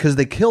weird because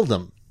they killed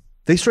him.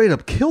 They straight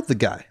up killed the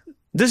guy.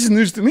 This is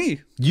news to me.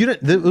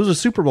 It was a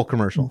Super Bowl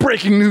commercial.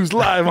 Breaking news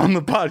live on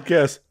the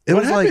podcast.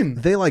 What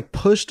happened? Like they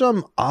pushed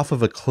him off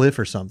of a cliff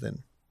or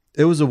something.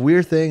 It was a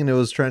weird thing and it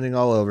was trending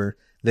all over.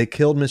 They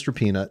killed Mr.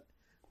 Peanut,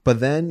 but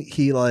then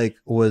he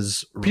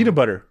was peanut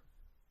butter.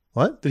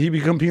 What? Did he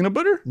become peanut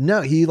butter? No,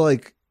 he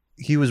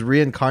was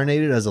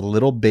reincarnated as a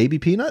little baby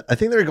peanut. I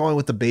think they were going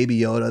with the baby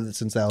Yoda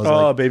since that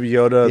was baby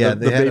Yoda, yeah,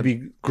 the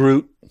baby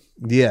Groot.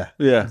 Yeah.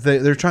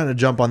 They're trying to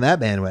jump on that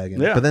bandwagon.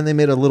 Yeah. But then they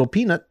made a little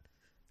peanut.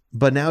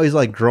 But now he's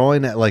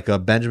growing at a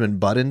Benjamin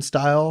Button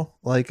style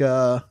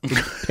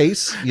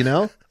pace,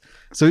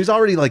 So he's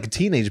already a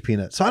teenage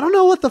peanut. So I don't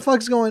know what the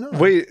fuck's going on.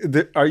 Wait,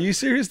 are you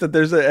serious that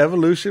there's an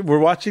evolution? We're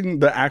watching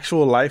the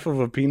actual life of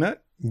a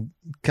peanut?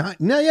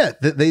 No, yeah.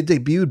 They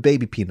debuted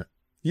Baby Peanut.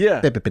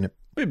 Yeah. Baby Peanut.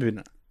 Baby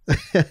Peanut.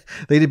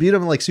 They debuted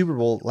him in Super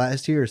Bowl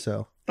last year or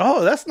so.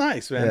 Oh, that's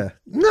nice, man. Yeah.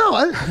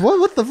 No,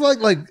 what the fuck?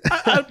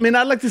 I mean,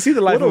 I'd like to see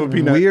the life of a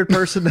peanut. Weird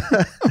person.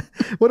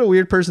 What a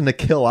weird person to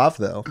kill off,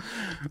 though.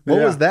 What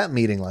was that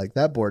meeting like?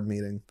 That board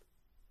meeting?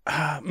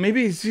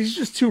 Maybe he's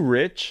just too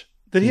rich.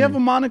 Did he have a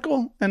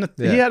monocle and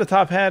he had a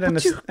top hat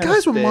and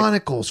guys with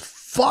monocles?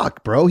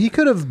 Fuck, bro. He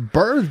could have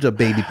birthed a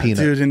baby peanut,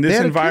 dude. In this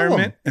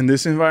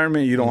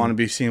environment, you don't want to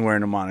be seen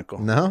wearing a monocle.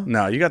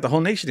 No, you got the whole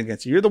nation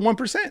against you. You're the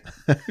 1%.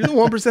 You're the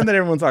 1% that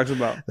everyone talks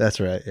about. That's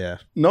right. Yeah.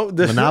 No,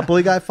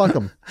 Monopoly guy. Fuck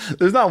him.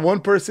 There's not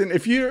one person.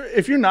 If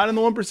you're not in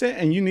the 1%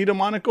 and you need a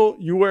monocle,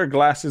 you wear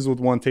glasses with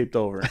one taped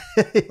over,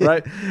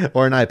 right?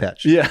 Or an eye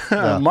patch. Yeah.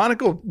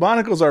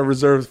 Monocles are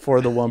reserved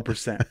for the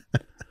 1%.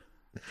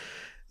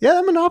 Yeah,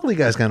 that Monopoly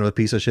guy's kind of a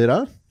piece of shit,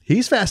 huh?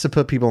 He's fast to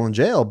put people in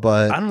jail,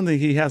 but I don't think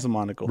he has a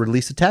monocle.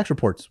 Release the tax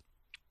reports.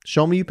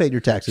 Show me you paid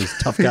your taxes,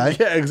 tough guy.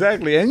 Yeah,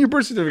 exactly. And your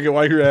birth certificate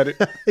while you're at it.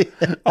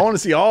 I want to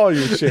see all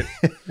your shit.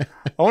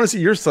 I want to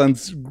see your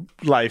son's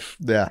life.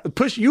 Yeah.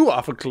 Push you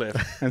off a cliff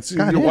and see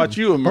Goddamn. watch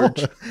you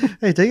emerge.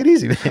 Hey, take it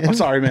easy, man. I'm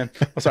sorry, man.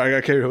 I'm sorry. I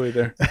got carried away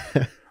there.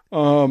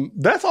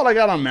 That's all I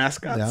got on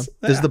mascots.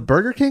 Yeah. Is the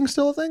Burger King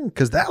still a thing?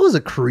 Because that was a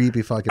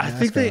creepy fucking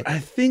mascot. I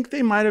think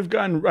they might have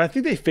gotten. I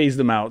think they phased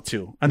them out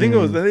too. I think it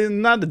was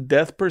not the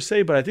death per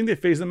se, but I think they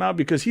phased them out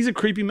because he's a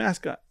creepy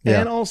mascot,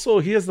 and also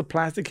he has the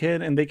plastic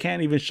head, and they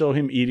can't even show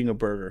him eating a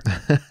burger.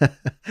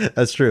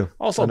 That's true.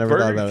 Also,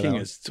 Burger King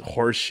is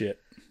horse shit.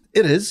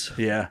 It is.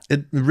 Yeah,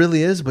 it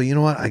really is. But you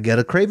know what? I get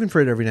a craving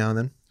for it every now and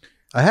then.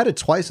 I had it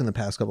twice in the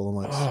past couple of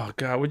months. Oh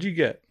God, what'd you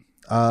get?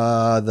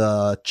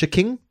 The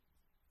chicken.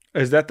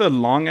 Is that the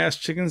long ass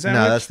chicken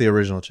sandwich? No, that's the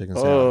original chicken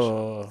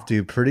sandwich.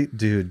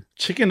 Dude.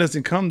 Chicken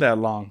doesn't come that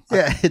long.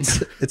 Yeah,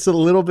 it's a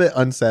little bit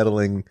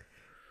unsettling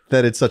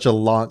that it's such a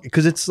long,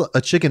 because it's a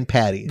chicken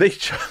patty.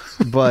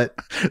 But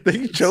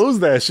they chose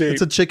that shape.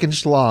 It's a chicken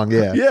schlong.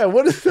 Yeah. Yeah.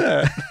 What is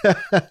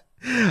that?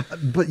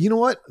 But you know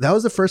what? That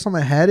was the first time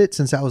I had it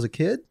since I was a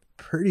kid.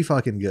 Pretty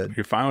fucking good.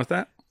 You're fine with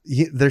that?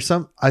 Yeah, there's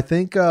some. I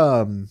think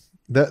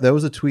there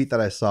was a tweet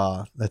that I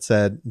saw that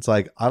said, it's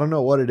like, I don't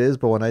know what it is,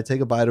 but when I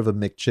take a bite of a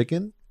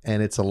McChicken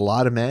and it's a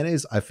lot of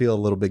mayonnaise, I feel a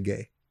little bit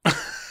gay.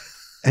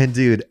 And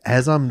dude,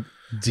 as I'm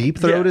deep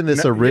throating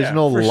this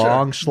original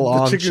long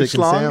schlong chicken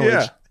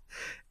sandwich,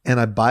 and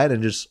I bite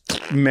and just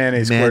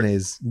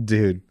mayonnaise,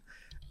 dude,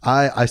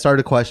 I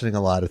started questioning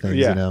a lot of things.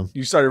 Yeah, you know,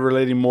 you started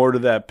relating more to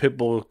that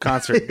Pitbull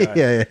concert guy.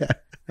 yeah.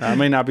 I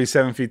may not be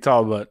 7 feet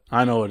tall, but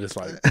I know what it's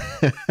like.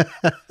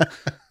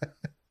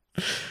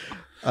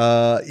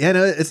 Yeah,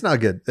 no, it's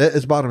not good.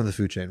 It's bottom of the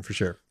food chain for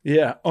sure.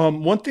 Yeah.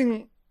 One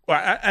thing.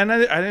 I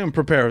didn't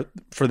prepare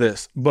for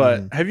this,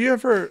 but have you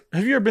ever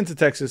been to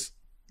Texas?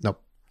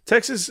 Nope.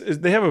 Texas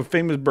they have a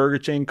famous burger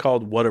chain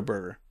called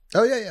Whataburger.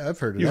 Oh yeah, I've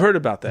heard of that. You've heard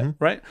about that,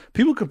 right?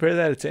 People compare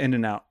that to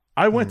In-N-Out.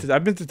 I've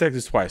been to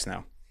Texas twice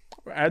now.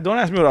 Don't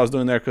ask me what I was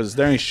doing there because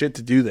there ain't shit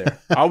to do there.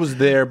 I was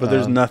there, but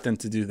there's nothing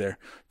to do there.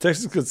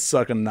 Texas could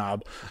suck a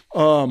knob.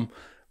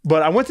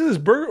 But I went to the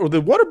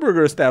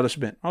Whataburger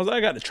establishment. I was like, I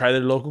got to try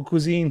their local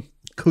cuisine.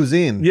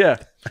 Yeah.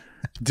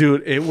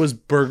 Dude, it was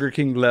Burger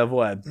King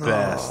level at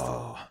best.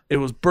 It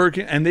was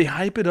Burger King, and they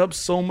hype it up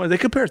so much. They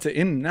compare it to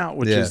In-N-Out,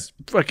 which is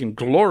fucking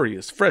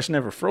glorious. Fresh,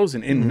 never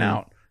frozen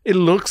In-N-Out. It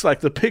looks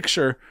like the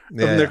picture of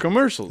their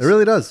commercials. It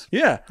really does.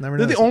 Yeah.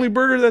 They're the only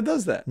burger that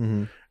does that.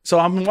 So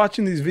I'm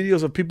watching these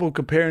videos of people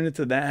comparing it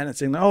to that and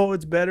saying, oh,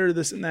 it's better,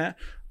 this and that.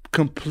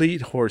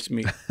 Complete horse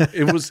meat.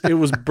 It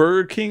was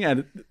Burger King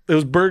it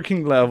was Burger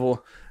King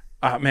level.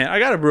 Man, I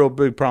got a real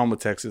big problem with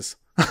Texas.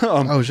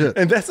 Oh shit!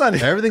 And that's not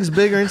everything's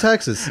bigger in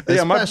Texas.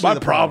 Yeah, my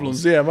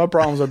problems. Yeah, my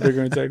problems are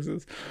bigger in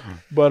Texas.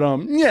 But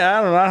yeah,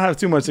 I don't know. I don't have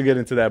too much to get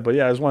into that. But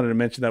yeah, I just wanted to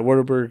mention that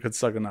Whataburger could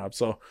suck a knob.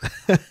 So,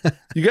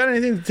 you got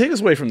anything to take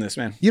us away from this,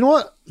 man? You know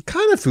what?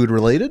 Kind of food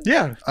related.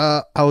 Yeah.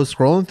 I was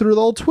scrolling through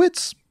the old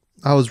twits.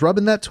 I was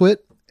rubbing that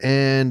twit,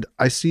 and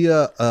I see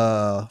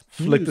a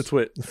flick the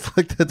twit.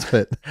 Flick the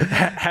twit.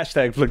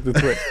 Hashtag flick the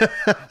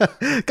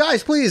twit.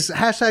 Guys, please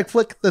hashtag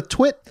flick the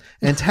twit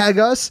and tag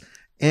us.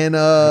 And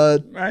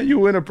you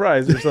win a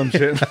prize or some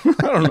shit.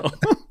 I don't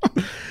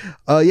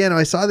know. Yeah, no,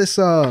 I saw this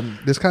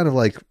this kind of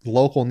like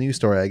local news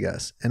story, I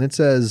guess, and it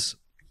says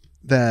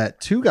that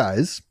two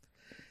guys,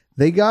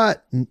 they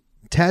got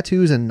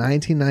tattoos in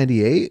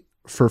 1998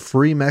 for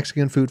free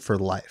Mexican food for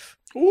life.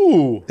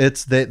 Ooh,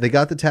 it's they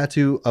got the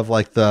tattoo of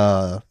like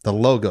the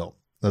logo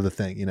of the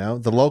thing, you know,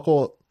 the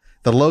logo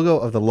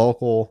of the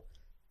local.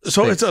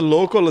 So it's a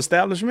local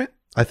establishment.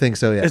 I think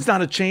so. Yeah, it's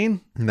not a chain.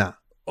 Nah.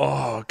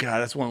 Oh God,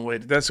 that's one way.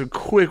 That's a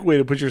quick way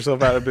to put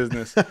yourself out of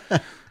business.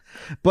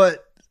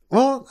 But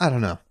well, I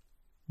don't know.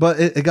 But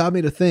it got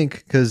me to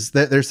think, because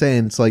they're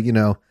saying it's like, you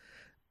know,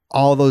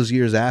 all those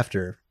years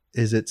after,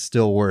 is it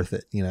still worth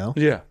it? You know?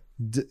 Yeah.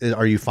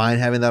 Are you fine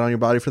having that on your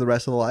body for the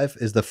rest of the life?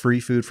 Is the free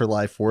food for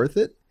life worth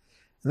it?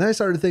 And then I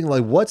started thinking,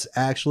 like, what's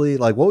actually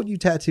like, what would you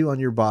tattoo on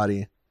your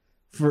body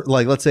for?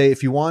 Like, let's say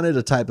if you wanted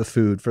a type of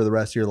food for the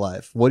rest of your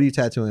life, what are you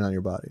tattooing on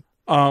your body?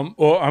 Well,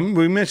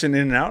 we mentioned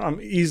In-N-Out.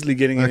 I'm easily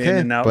getting an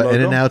In-N-Out but logo.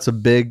 In-N-Out's a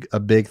big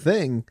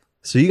thing,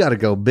 so you got to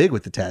go big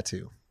with the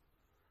tattoo.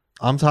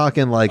 I'm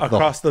talking like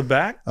across the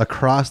back,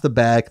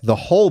 the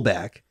whole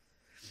back,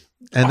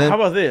 and then how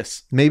about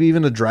this? Maybe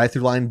even a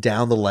drive-through line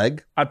down the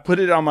leg. I put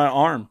it on my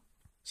arm,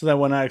 so that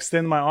when I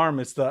extend my arm,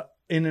 it's the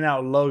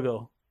In-N-Out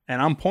logo,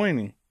 and I'm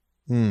pointing.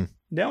 Down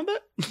with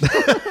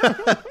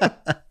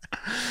that?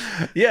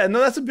 Yeah,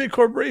 no, that's a big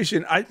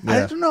corporation. I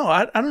don't know.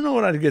 I don't know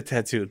what I'd get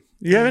tattooed.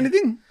 You have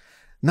anything?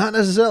 Not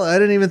necessarily. I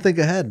didn't even think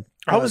ahead.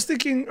 I was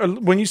thinking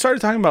when you started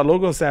talking about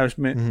logo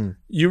establishment,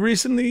 you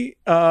recently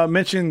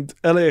mentioned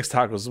LAX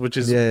Tacos, which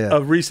is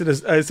a recent.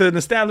 It's an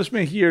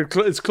establishment here.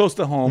 It's close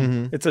to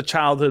home. It's a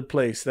childhood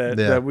place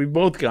that we've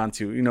both gone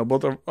to. You know,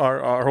 both of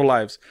our whole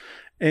lives.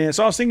 And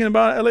so I was thinking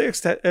about LAX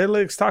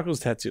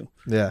Tacos tattoo.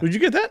 Yeah. Would you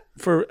get that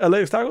for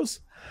LAX Tacos?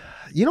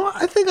 You know,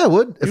 I think I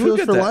would if it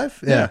was for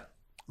life. Yeah.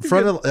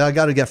 I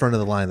got to get front of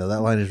the line though.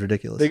 That line is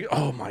ridiculous.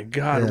 Oh my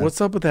God, Yeah. what's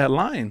up with that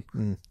line?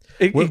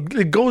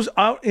 It goes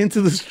out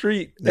into the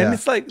street, and Yeah.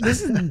 it's like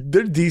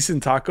they're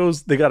decent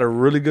tacos. They got a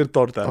really good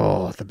torta,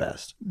 Oh, the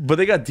best. but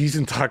they got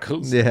decent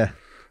tacos. Yeah.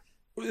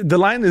 The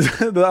line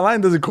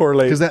doesn't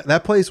correlate. Because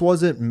that place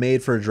wasn't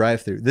made for a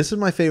drive-through. This is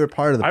my favorite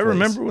part of the I place.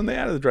 remember when they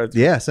added the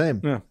drive-thru. Yeah,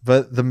 same. Yeah.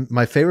 But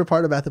my favorite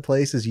part about the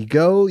place is you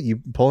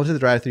pull into the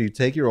drive-through, you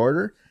take your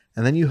order,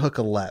 and then you hook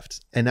a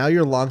left. And now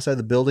you're alongside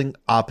the building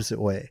opposite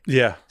way.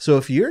 Yeah. So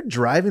if you're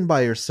driving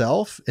by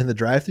yourself in the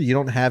drive-through, you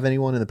don't have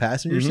anyone in the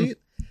passenger Mm-hmm. seat,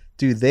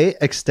 dude, they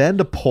extend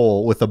a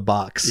pole with a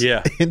box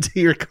into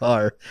your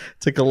car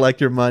to collect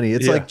your money.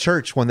 It's like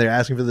church when they're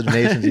asking for the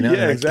donations, you know?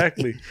 Yeah, Like,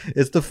 exactly.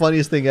 It's the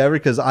funniest thing ever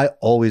because I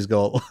always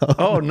go alone.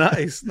 Oh,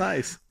 nice.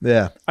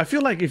 Yeah. I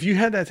feel like if you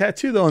had that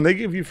tattoo though, and they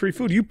give you free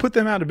food, you put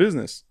them out of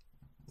business.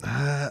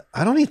 I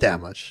don't eat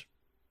that much.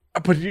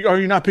 But are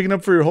you not picking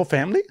up for your whole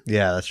family?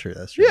 Yeah, that's true.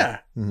 That's true. Yeah.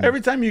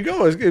 Every time you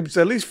go, it's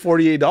at least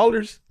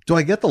 $48. Do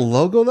I get the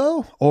logo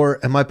though?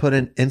 Or am I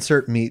putting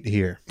insert meat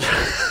here?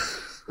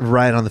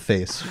 Right on the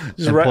face.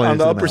 Just and right pointing on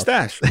to the upper mouth.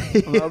 stash.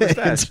 On the upper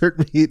stash.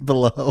 Insert meat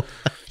below.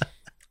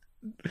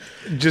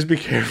 Just be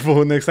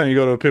careful next time you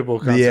go to a Pitbull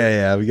concert.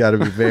 Yeah, we got to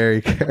be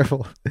very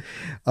careful.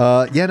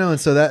 And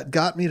so that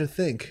got me to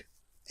think.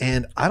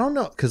 And I don't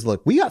know, because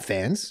look, we got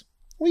fans.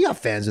 We got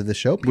fans of the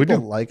show. People do.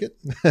 like it.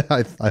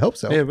 I hope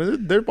so. Yeah,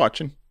 but they're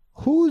watching.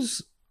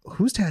 Who's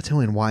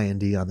tattooing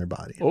Y&D on their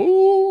body?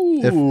 Oh,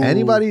 If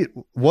anybody,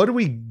 what do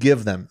we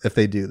give them if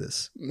they do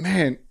this?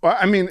 man, well,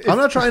 I mean, I'm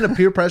not trying to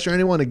peer pressure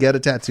anyone to get a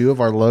tattoo of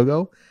our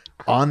logo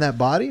on that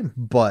body,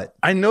 but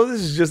I know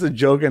this is just a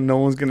joke and no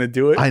one's gonna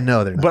do it. I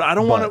know they're not. but I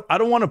don't want to. I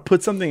don't want to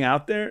put something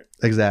out there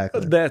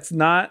Exactly. that's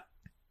not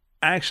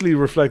actually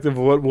reflective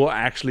of what we'll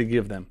actually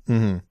give them.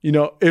 Mm-hmm. You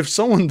know, if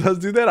someone does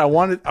do that, I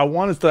want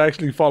us to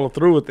actually follow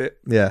through with it,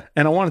 Yeah.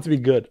 and I want it to be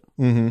good.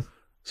 Mm-hmm.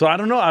 So I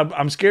don't know.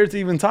 I'm scared to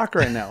even talk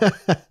right now.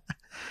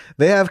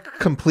 They have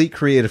complete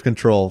creative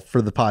control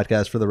for the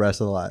podcast for the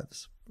rest of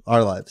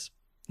our lives.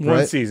 One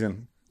Right?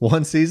 season.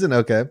 One season,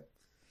 okay.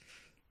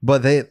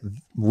 But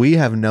we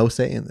have no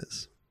say in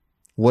this.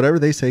 Whatever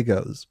they say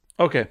goes.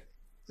 Okay.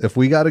 If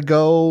we got to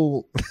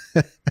go,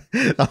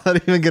 I'm not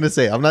even going to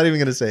say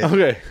it.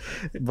 Okay.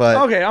 But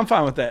Okay. I'm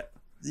fine with that.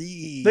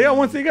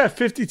 They got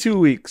 52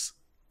 weeks.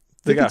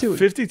 They 52 got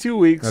 52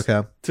 weeks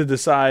Okay. to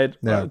decide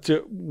Yeah.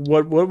 to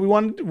what we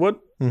want, what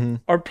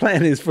Mhm. our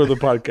plan is for the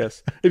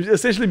podcast. It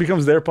essentially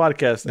becomes their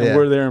podcast, and Yeah.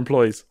 we're their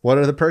employees. What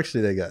are the perks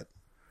do they get?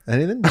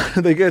 Anything?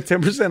 They get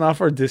 10% off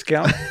our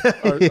discount,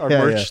 our Yeah,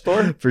 merch yeah.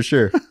 store. For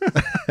sure.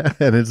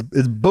 And it's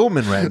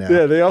booming right now.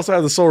 Yeah, they also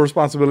have the sole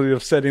responsibility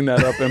of setting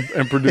that up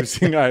and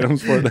producing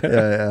items for that.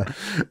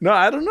 Yeah. No,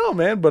 I don't know,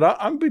 man, but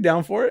I'm be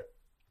down for it.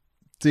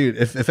 Dude,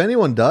 if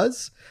anyone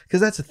does, because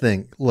that's the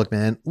thing. Look,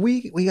 man,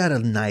 we got a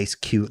nice,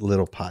 cute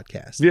little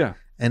podcast. Yeah,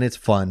 And it's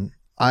fun.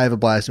 I have a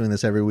blast doing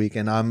this every week,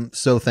 and I'm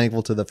so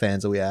thankful to the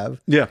fans that we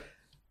have. yeah.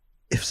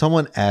 If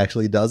someone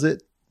actually does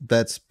it,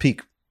 that's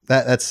peak.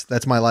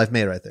 That's my life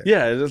made right there.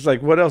 Yeah, it's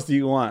like, what else do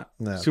you want?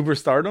 No.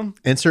 Superstardom?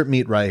 Insert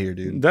meat right here,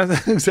 dude.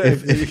 That's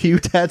exactly. If you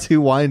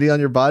tattoo Y&D on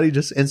your body,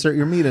 just insert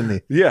your meat in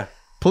me. Yeah.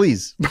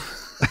 Please.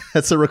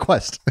 That's a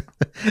request.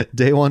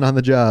 Day one on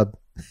the job.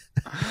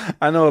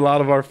 I know a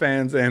lot of our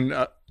fans, and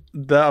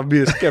I'd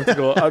be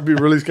skeptical. I'd be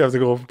really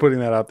skeptical of putting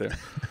that out there.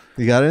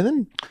 You got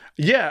anything?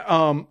 Yeah.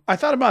 I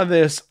thought about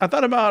this. I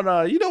thought about,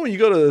 when you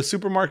go to the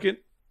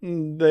supermarket,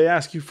 they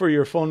ask you for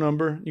your phone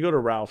number. You go to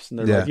Ralph's, and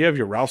they're Yeah. like, "You have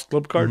your Ralph's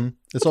Club card." Mhm.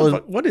 It's What the always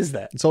fuck? What is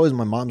that? it's always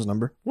my mom's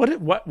number.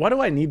 What? Why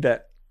do I need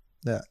that?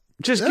 Yeah.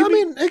 Just I give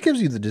me. mean, it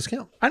gives you the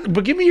discount.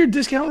 But give me your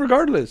discount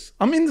regardless.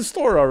 I'm in the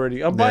store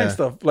already. I'm buying Yeah.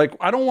 stuff. Like,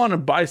 I don't want to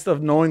buy stuff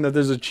knowing that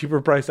there's a cheaper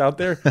price out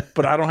there,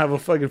 but I don't have a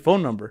fucking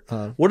phone number.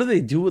 What do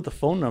they do with the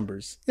phone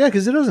numbers? Yeah,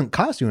 because it doesn't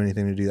cost you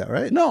anything to do that,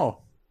 right? No.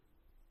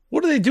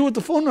 What do they do with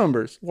the phone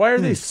numbers? Why are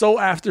they so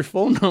after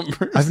phone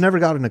numbers? I've never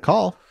gotten a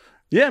call.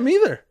 Yeah, me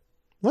either.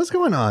 What's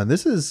going on?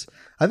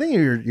 I think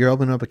you're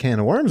opening up a can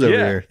of worms over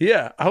here.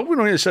 Yeah. I hope we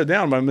don't get shut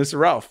down by Mr.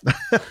 Ralph.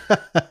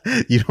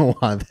 You don't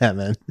want that,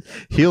 man.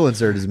 He'll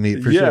insert his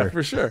meat for yeah, sure.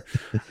 for sure.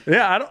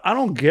 Yeah, I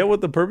don't get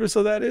what the purpose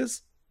of that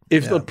is.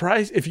 If the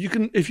price, if you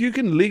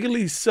can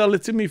legally sell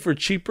it to me for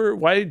cheaper,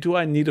 why do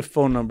I need a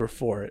phone number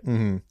for it?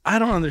 Mm-hmm. I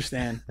don't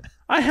understand.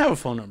 I have a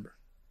phone number.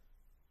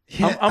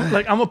 Yeah.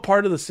 I'm a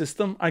part of the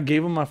system. I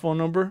gave him my phone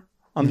number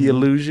on the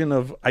illusion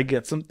of I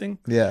get something,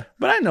 Yeah.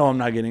 but I know I'm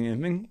not getting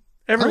anything.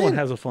 Everyone mean,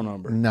 has a phone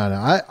number. No.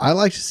 I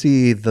like to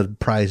see the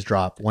price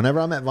drop. Whenever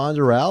I'm at Vons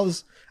or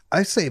Ralph's,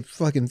 I save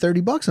fucking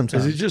 $30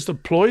 sometimes. Is it just a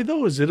ploy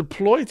though? Is it a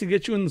ploy to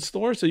get you in the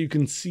store so you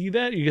can see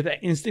that you get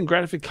that instant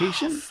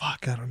gratification?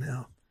 Fuck, I don't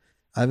know.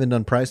 I haven't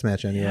done price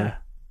match anyway. Yeah.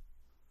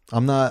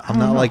 I'm not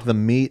like the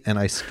meat and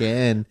I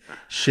scan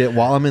shit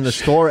while I'm in the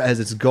store as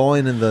it's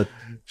going in the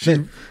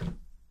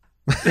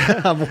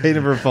I'm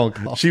waiting for a phone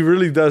call. She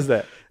really does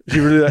that. She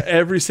really does.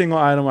 Every single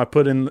item I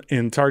put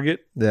in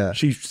Target, Yeah.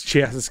 she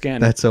has to scan it.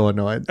 That's so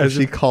annoying. As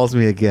If she calls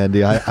me again,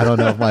 dude, I don't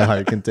know if my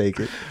heart can take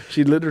it.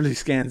 She literally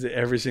scans it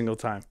every single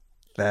time.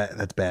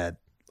 That's bad.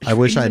 I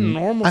wish I. Even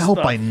normal I hope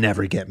stuff. I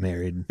never get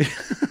married.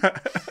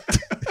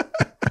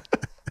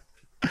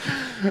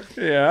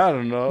 Yeah, I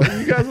don't know.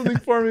 You got something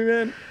for me,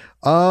 man?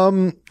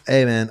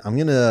 Hey man, I'm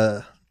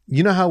gonna.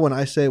 You know how when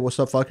I say "What's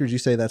up, fuckers," you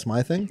say that's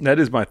my thing. That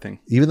is my thing.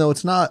 Even though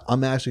it's not,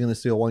 I'm actually gonna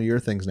steal one of your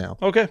things now.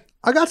 Okay.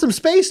 I got some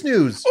space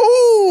news.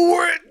 Oh,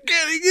 we're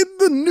getting in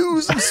the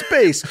news of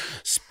space.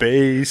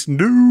 Space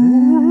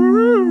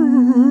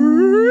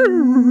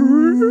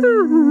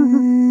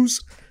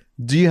news.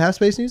 Do you have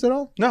space news at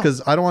all? No.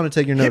 Because I don't want to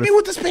take your Hit notice. me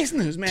with the space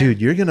news, man.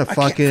 Dude, you're gonna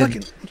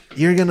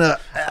you're gonna,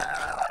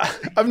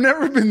 I've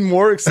never been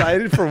more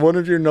excited for one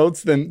of your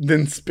notes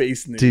than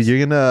space news. dude, you're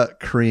gonna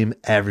cream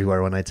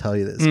everywhere when I tell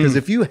you this. Because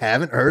if you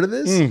haven't heard of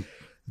this,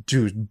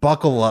 dude,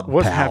 buckle up.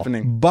 What's pal.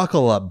 happening?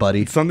 Buckle up,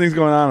 buddy. Something's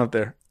going on up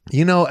there.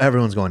 You know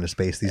everyone's going to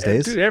space these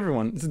days. Dude,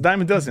 everyone. It's a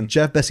dime a dozen.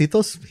 Jeff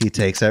Besitos, he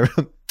takes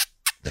everyone.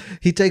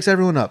 He takes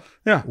everyone up.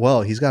 Yeah.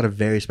 Well, he's got a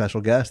very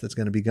special guest that's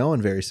going to be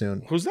going very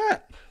soon. Who's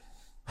that?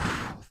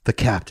 The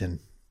captain,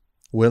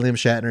 William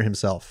Shatner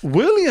himself.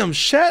 William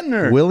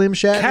Shatner. William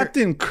Shatner.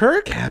 Captain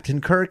Kirk?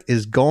 Captain Kirk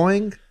is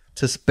going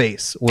to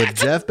space with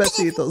Jeff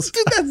Besitos.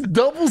 Dude, that's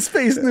double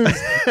space news.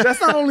 That's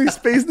not only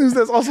space news,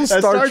 that's also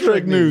Star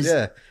Trek news.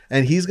 Yeah.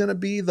 And he's going to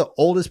be the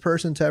oldest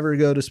person to ever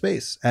go to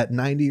space at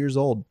 90 years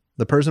old.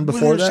 The person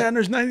before William that,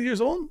 Shatner's 90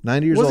 years old?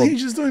 90 years Wasn't old. he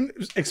just doing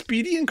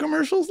Expedia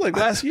commercials like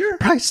last year?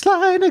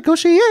 Priceline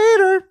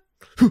negotiator.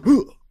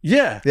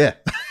 Yeah. Yeah.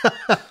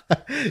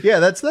 Yeah,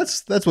 that's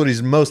what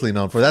he's mostly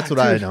known for. That's what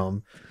I know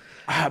him.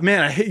 Ah,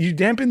 man, you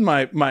dampened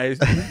my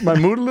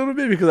mood a little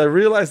bit because I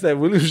realized that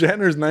William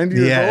Shatner is 90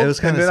 years Yeah, old. it was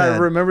kinda and then I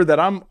sad. remembered that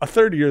I'm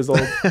 30 years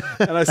old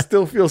and I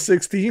still feel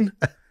 16.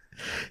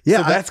 Yeah,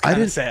 So that's I kinda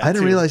didn't. sad, I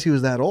didn't too. realize he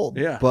was that old.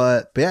 Yeah.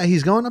 but yeah,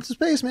 he's going up to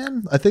space,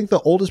 man. I think the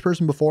oldest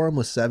person before him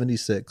was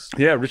 76.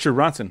 Yeah, Richard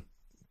Bronson.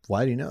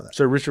 Why do you know that?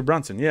 Sir Richard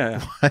Bronson.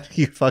 Yeah. Why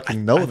do you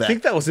fucking know I that?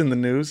 think that was in the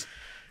news.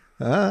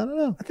 I don't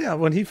know. I think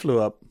when he flew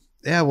up.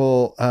 Yeah,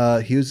 well,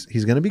 he's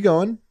going to be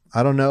going.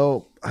 I don't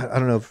know. I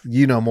don't know if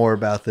you know more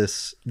about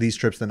these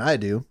trips than I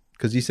do,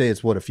 because you say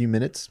it's what, a few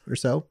minutes or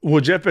so. Well,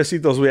 Jeff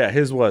Besitos, yeah,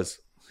 his was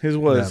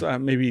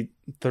maybe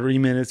 3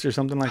 minutes or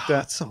something like that.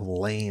 That's so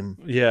lame.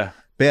 Yeah.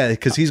 But yeah,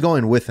 because he's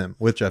going with him,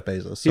 with Jeff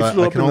Bezos. So He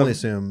flew I up can in only the-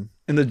 assume.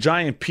 In the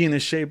giant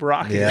penis-shaped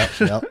rocket. Yeah,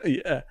 yep.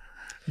 Yeah.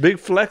 Big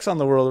flex on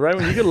the world, right?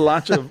 When you can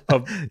launch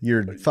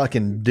Your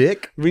fucking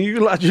dick. when you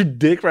can launch your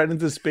dick right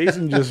into space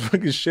and just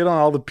fucking shit on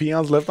all the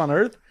peons left on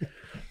Earth,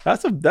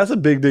 that's a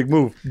big dick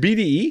move.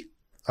 BDE,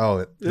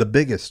 Oh, the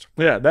biggest.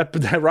 yeah,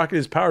 that rocket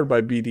is powered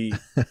by BDE.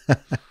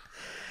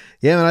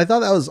 Yeah, man, I thought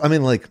that was, I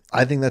mean, like,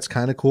 I think that's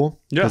kind of cool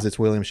because Yeah. it's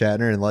William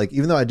Shatner. And, like,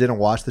 even though I didn't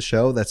watch the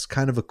show, that's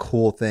kind of a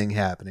cool thing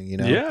happening, you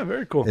know? Yeah,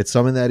 very cool. It's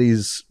something that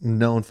he's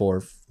known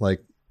for,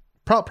 like,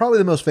 probably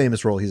the most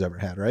famous role he's ever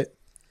had, right?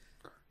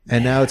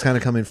 And now it's kind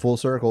of coming full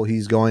circle.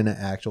 He's going to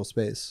actual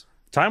space.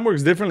 Time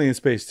works differently in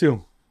space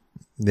too.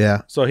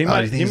 Yeah. So he Do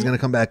might you think he's going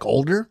to come back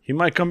older? he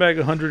might come back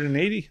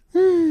 180.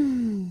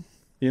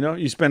 You know,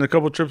 you spend a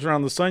couple trips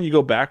around the sun, you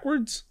go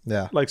backwards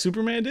Yeah. like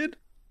Superman did.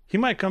 He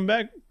might come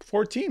back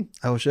 14.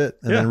 Oh, shit.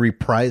 And Yeah. then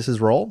reprise his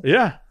role?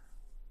 Yeah.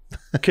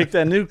 Kick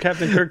that new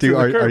Captain Kirk Dude, to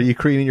the curb. are you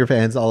creaming your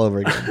pants all over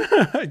again?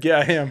 Yeah,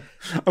 I am.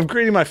 I'm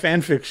creating my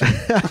fan fiction.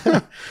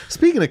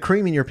 Speaking of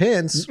creaming your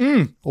pants,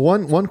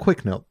 one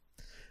quick note.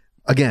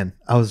 Again,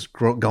 I was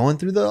going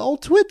through the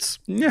old twits,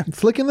 Yeah.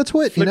 flicking the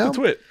twit, Flick you know? the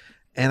twit.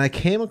 And I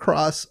came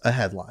across a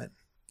headline.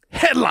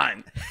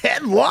 Headline.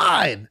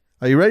 Headline!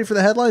 Are you ready for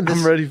the headline?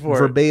 I'm ready for it.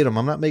 verbatim.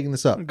 I'm not making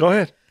this up. Go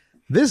ahead.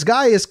 This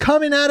guy is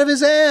coming out of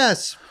his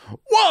ass.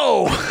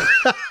 Whoa.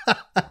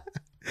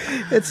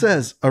 It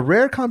says a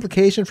rare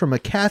complication from a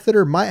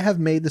catheter might have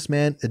made this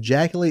man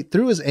ejaculate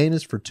through his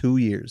anus for 2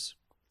 years.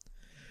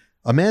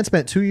 A man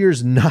spent 2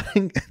 years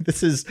nutting.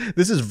 This is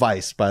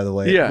Vice, by the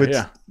way. Yeah,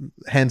 yeah.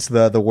 Hence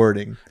the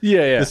wording.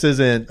 Yeah, yeah. This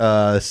isn't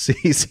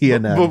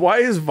CNN. But why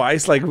is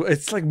Vice like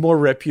it's like more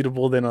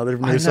reputable than other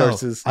I news know.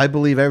 sources? I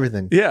believe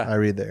everything. Yeah. I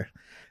read there.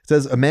 It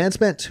says a man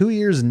spent 2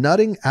 years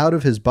nutting out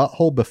of his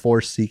butthole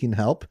before seeking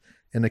help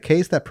in a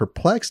case that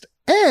perplexed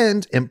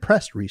and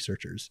impressed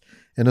researchers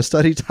in a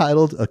study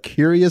titled "A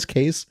Curious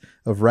Case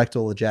of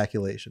Rectal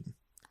Ejaculation."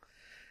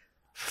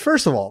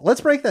 First of all,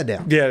 let's break that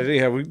down. Yeah.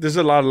 There's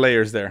a lot of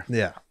layers there.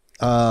 Yeah.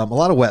 A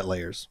lot of wet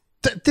layers.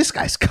 This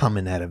guy's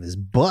coming out of his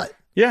butt.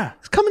 Yeah.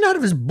 It's coming out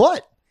of his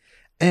butt.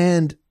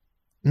 And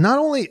not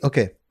only,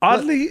 okay.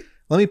 Oddly,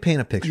 Let me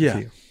paint a picture Yeah. for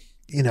you.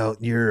 You know,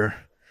 you're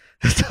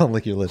don't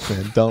lick your lips,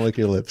 man. Don't lick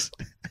your lips.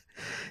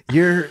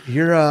 You're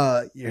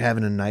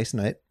having a nice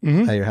night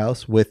Mhm. at your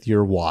house with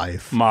your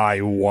wife.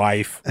 my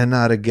wife. And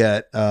not to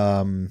get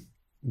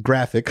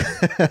graphic.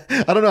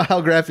 I don't know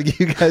how graphic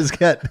you guys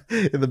get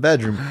in the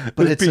bedroom,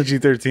 but it's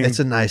PG-13. it's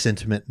a nice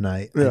intimate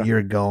night. Yeah. And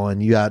you're going,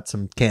 you got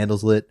some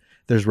candles lit,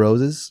 there's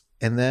roses,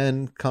 and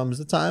then comes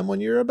the time when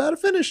you're about to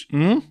finish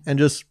Mhm. and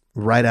just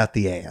right out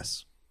the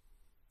ass.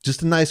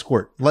 Just a nice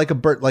squirt, like a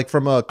bird, like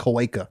from a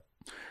cloaca,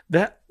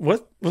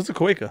 What's a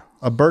cloaca?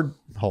 a bird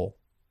hole,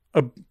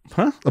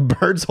 Huh? a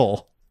bird's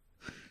hole.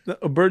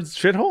 A bird's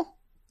shithole?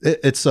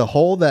 It's a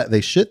hole that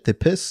they shit, they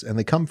piss, and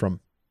they come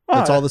from.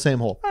 It's all the same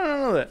hole. I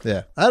don't know that.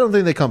 Yeah. I don't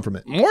think they come from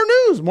it. More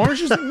news, more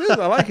interesting news.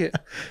 I like it.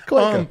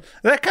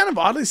 That kind of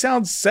oddly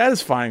sounds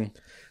satisfying.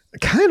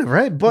 Kind of,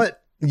 right?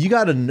 But you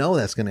got to know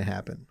that's going to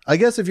happen. I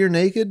guess if you're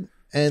naked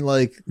and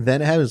like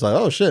then it happens, like,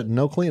 oh shit,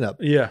 no cleanup.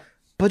 Yeah.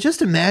 But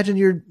just imagine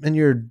you're in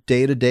your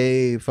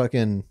day-to-day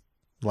fucking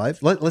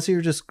life. Let's say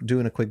you're just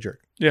doing a quick jerk.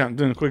 Yeah, I'm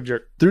doing a quick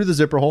jerk. Through the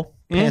zipper hole,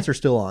 pants are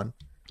still on.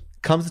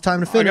 Comes the time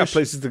to finish. I got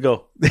places to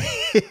go.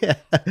 Yeah.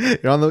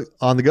 You're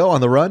on the go,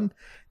 on the run,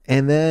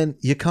 and then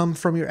you come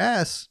from your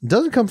ass. It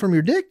doesn't come from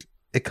your dick.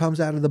 It comes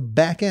out of the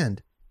back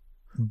end.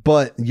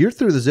 But you're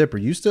through the zipper.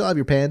 You still have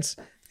your pants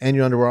and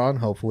your underwear on,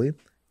 hopefully.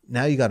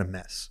 Now you got a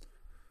mess.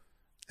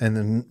 And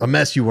then a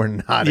mess you were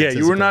not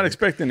you were not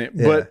expecting it.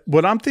 Yeah. But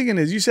what I'm thinking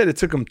is, you said it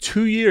took them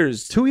 2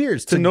 years. 2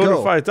 years to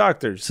notify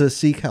doctors. to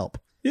seek help.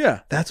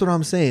 Yeah. That's what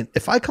I'm saying.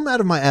 If I come out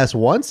of my ass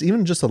once,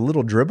 even just a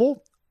little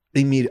dribble,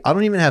 I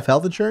don't even have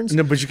health insurance.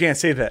 No, but you can't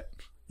say that.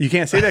 You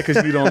can't say that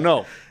because you don't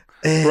know.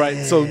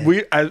 Right. So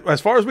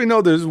as far as we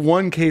know, there's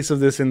one case of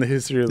this in the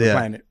history of the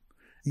planet.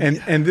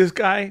 And this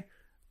guy,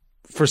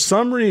 for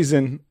some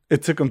reason,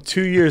 it took him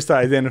 2 years to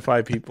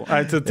identify people,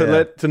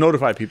 to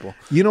notify people.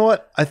 You know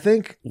what? I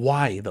think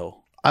Why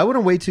though? I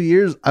wouldn't wait 2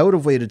 years. I would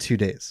have waited 2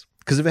 days.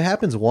 Because if it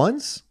happens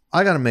once,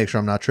 I got to make sure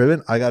I'm not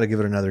tripping. I got to give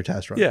it another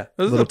test run. Yeah.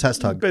 A little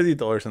test hug.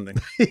 Pedito or something.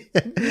 You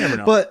never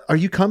know. But are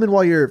you coming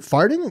while you're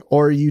farting,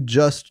 or are you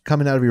just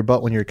coming out of your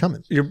butt when you're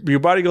coming? Your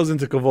body goes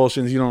into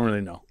convulsions. You don't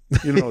really know.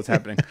 You don't know what's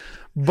happening.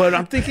 But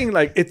I'm thinking,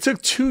 like, it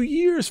took 2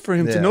 years for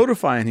him to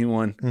notify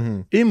anyone.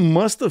 Mm-hmm. It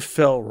must have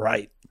felt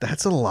right.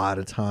 That's a lot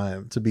of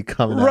time to be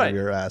coming out of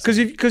your ass.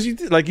 Because you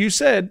like you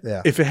said,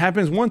 if it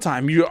happens one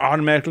time, you're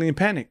automatically in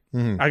panic.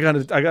 Mm-hmm. I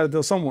gotta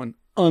tell someone.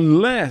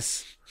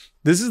 Unless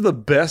this is the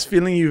best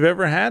feeling you've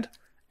ever had,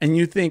 and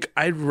you think,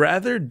 I'd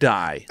rather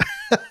die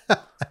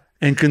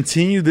and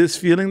continue this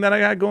feeling that I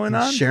got going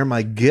on, share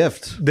my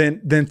gift,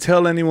 than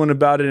tell anyone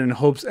about it in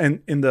hopes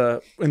and in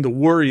the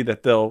worry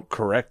that they'll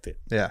correct it.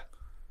 Yeah.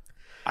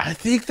 I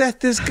think that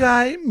this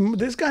guy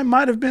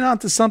might have been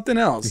onto something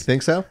else. You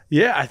think so?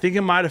 Yeah, I think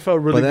it might have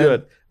felt really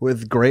good.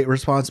 With great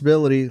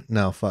responsibility,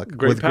 no, fuck.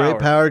 With great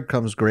power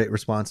comes great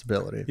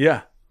responsibility.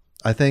 Yeah.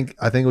 I think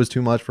it was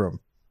too much for him.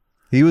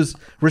 He was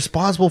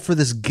responsible for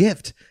this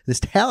gift, this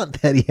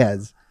talent that he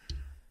has.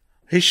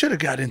 He should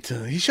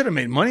have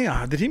made money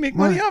off. Did he make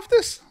money off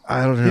this?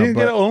 I don't know. He didn't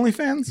get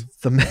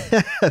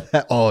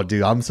OnlyFans? Oh,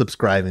 dude, I'm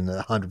subscribing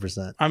to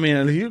 100%. I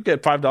mean, you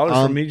get $5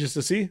 from me just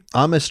to see.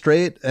 I'm as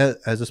straight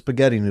as a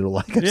spaghetti noodle,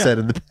 like I said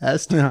in the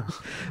past. Yeah.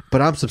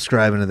 But I'm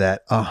subscribing to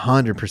that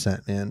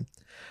 100%, man.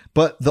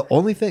 But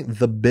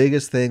the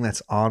biggest thing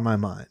that's on my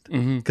mind,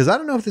 because I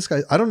don't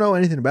know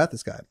anything about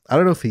this guy. I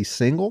don't know if he's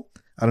single.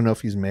 I don't know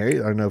if he's married.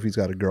 I don't know if he's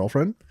got a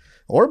girlfriend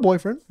or a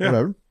boyfriend,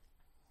 whatever.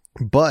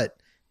 But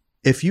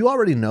if you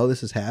already know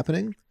this is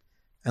happening,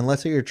 and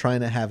let's say you're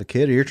trying to have a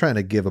kid or you're trying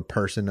to give a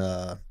person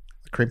a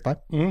cream pie.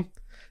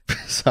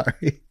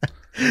 Sorry.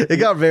 It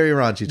got very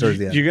raunchy towards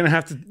the end. You're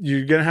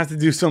gonna have to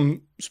do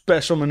some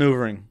special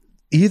maneuvering.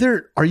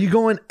 Either are you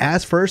going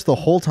ass first the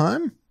whole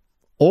time,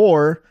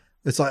 or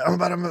it's like I'm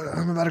about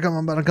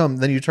to come.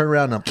 Then you turn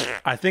around and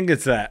I think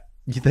it's that.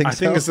 You think? I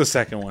think it's the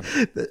second one.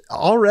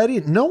 Already,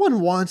 no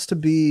one wants to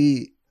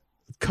be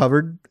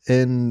covered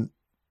in.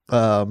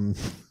 I'm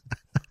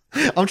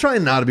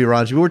trying not to be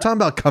raunchy, but we're talking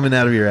about coming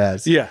out of your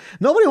ass. Yeah.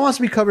 Nobody wants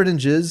to be covered in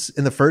jizz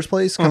in the first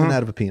place coming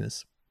out of a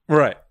penis.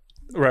 Right.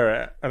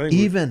 I think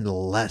even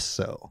less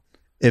so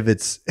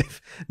if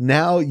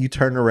now you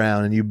turn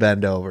around and you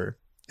bend over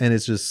and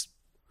it's just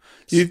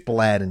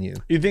splatting you.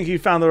 You think he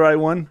found the right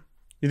one?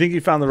 You think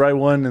he found the right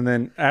one, and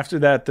then after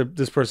that,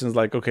 this person's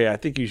like, okay, I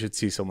think you should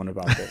see someone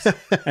about this.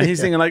 And he's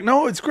thinking like,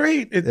 no, it's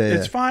great.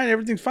 It's fine.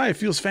 Everything's fine. It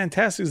feels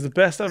fantastic. It's the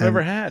best I've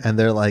ever had. And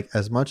they're like,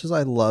 as much as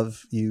I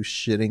love you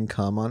shitting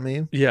cum on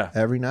me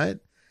every night,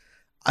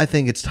 I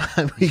think it's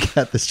time we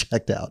got this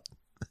checked out.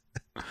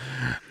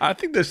 I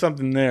think there's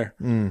something there.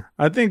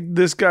 I think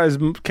this guy's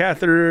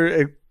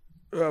catheter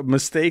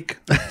mistake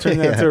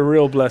turned out to a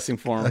real blessing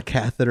for him. A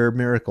catheter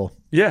miracle.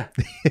 Yeah.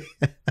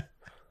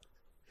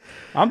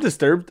 I'm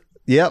disturbed.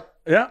 Yep.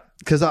 Yeah.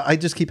 Because I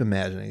just keep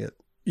imagining it.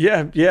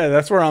 Yeah.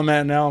 That's where I'm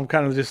at now. I'm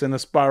kind of just in a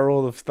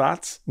spiral of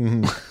thoughts.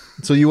 Mm-hmm.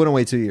 So you wouldn't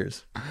wait 2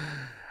 years?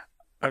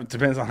 It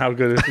depends on how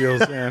good it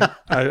feels, man.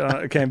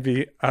 I can't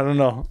be. I don't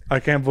know. I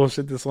can't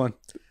bullshit this one.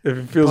 If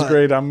it feels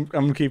great,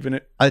 I'm keeping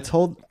it. I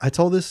told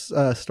this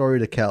story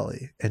to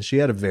Kelly, and she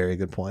had a very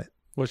good point.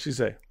 What'd she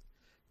say?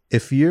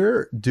 If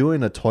you're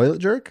doing a toilet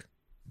jerk,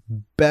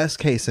 best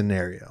case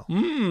scenario,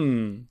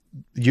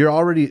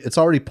 it's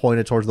already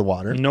pointed towards the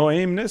water. No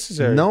aim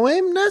necessary. No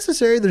aim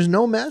necessary. There's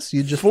no mess.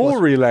 You just full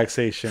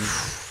relaxation.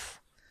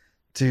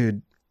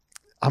 Dude,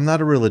 I'm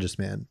not a religious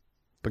man,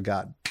 but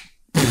God,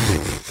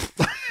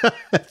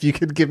 if you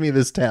could give me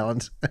this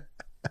talent.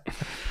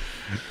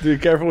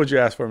 Dude, careful what you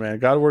ask for, man.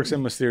 God works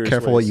in mysterious ways.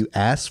 Careful what you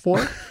ask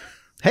for.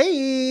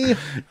 Hey, you're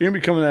gonna be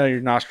coming out of your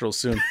nostrils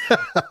soon.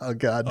 Oh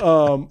God.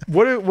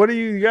 What do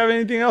you have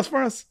anything else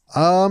for us?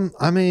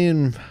 I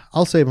mean,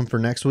 I'll save them for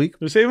next week.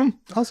 You save them?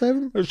 I'll save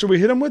them. Or should we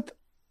hit them with?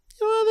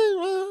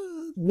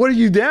 What are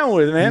you down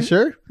with, man? You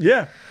sure?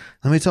 Yeah.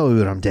 Let me tell you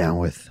what I'm down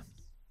with.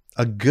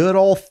 A good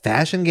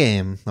old-fashioned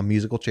game of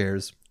musical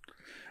chairs.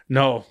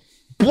 No.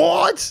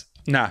 What?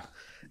 Nah.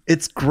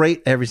 It's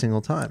great every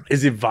single time.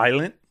 Is it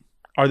violent?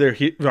 Are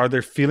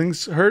there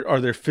feelings hurt? Are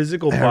there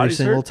physical Every bodies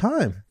single hurt?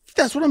 time.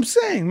 That's what I'm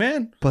saying,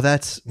 man. But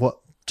that's what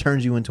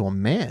turns you into a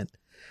man.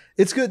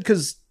 It's good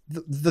because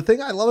the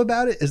thing I love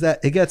about it is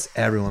that it gets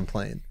everyone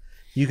playing.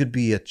 You could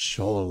be a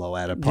cholo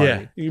at a party.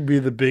 Yeah, you'd be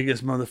the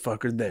biggest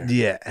motherfucker there.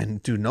 Yeah,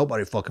 and dude,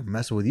 nobody fucking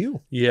messing with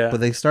you. Yeah. But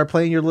they start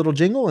playing your little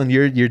jingle and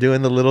you're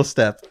doing the little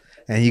step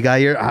and you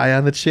got your eye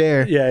on the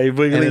chair. Yeah, you're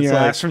wiggling your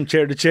ass from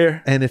chair to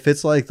chair. And if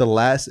it's like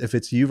if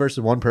it's you versus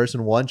one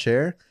person, one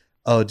chair,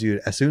 oh dude,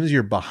 as soon as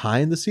you're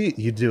behind the seat,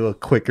 you do a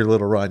quicker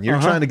little run.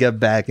 You're trying to get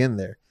back in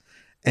there.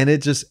 And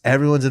it just,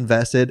 everyone's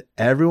invested.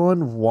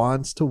 Everyone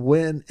wants to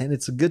win and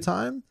it's a good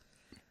time.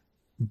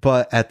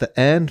 But at the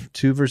end,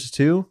 2 versus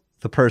 2,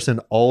 the person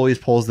always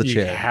pulls the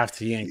chair. You have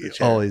to yank the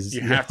chair. Always.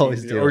 You have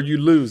always to, do or it. you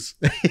lose.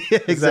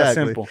 Exactly. that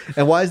simple.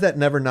 And why is that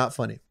never not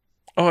funny?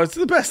 Oh, it's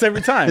the best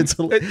every time.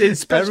 Especially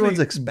Everyone's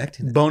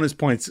expecting it. bonus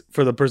points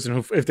for the person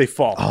who, if they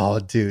fall. Oh,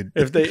 dude.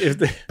 If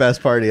they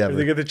Best party ever. if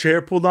they get the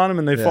chair pulled on them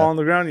and they fall on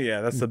the ground,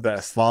 yeah, that's the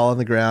best. Fall on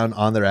the ground,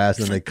 on their ass,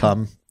 and they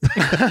come.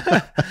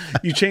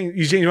 You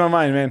changed my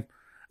mind, man.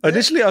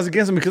 Initially, I was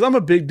against him because I'm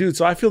a big dude,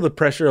 so I feel the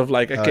pressure of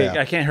like, okay,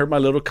 I can't hurt my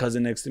little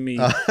cousin next to me.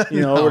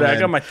 No, I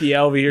got my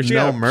tia over here. She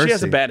has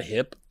mercy. a bad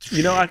hip.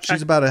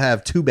 She's about to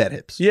have 2 bad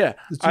hips. Yeah.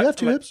 Do you have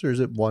 2 hips, or is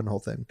it one whole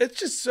thing? It's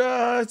just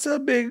it's a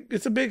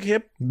big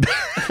hip.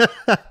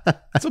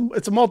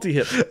 it's a multi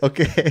hip.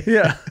 Okay.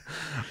 Yeah.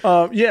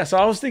 Yeah. So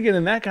I was thinking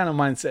in that kind of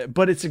mindset,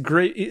 but it's the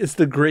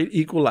great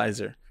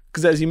equalizer.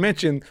 Because as you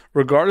mentioned,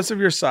 regardless of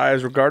your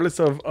size, regardless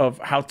of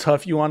how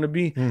tough you want to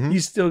be, you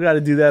still got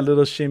to do that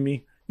little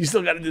shimmy. You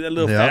still got to do that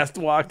little fast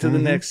walk to the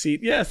next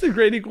seat. Yeah, it's a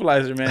great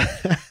equalizer, man.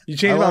 You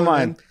changed my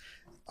mind.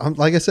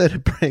 Like I said,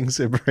 it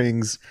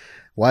brings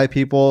white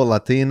people,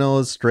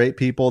 Latinos, straight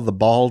people, the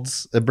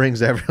balds. It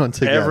brings everyone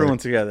together. Everyone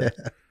together.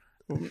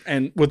 Yeah.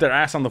 And with their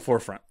ass on the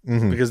forefront.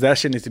 Because that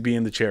shit needs to be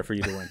in the chair for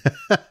you to win.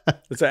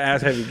 It's an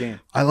ass-heavy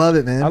game. I love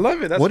it, man. I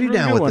love it. That's what are you really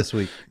down with one. this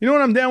week? You know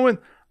what I'm down with?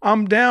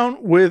 I'm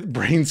down with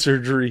brain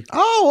surgery.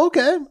 Oh,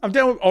 okay. I'm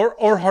down with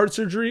or heart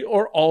surgery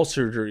or all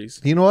surgeries.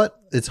 You know what?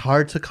 It's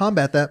hard to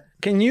combat that.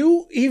 Can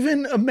you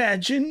even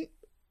imagine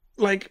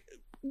like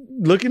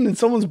looking in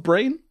someone's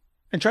brain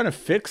and trying to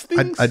fix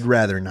things? I'd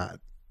rather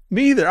not.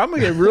 Me either. I'm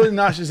going to get really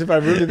nauseous if I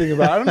really think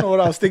about it. I don't know what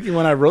I was thinking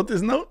when I wrote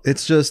this note.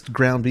 It's just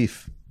ground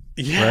beef.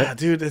 Yeah, right?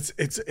 Dude,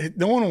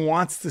 no one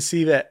wants to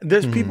see that.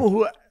 There's people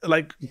who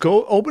like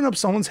go open up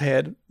someone's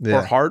head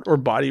or heart or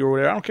body or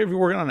whatever. I don't care if you're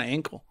working on an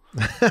ankle.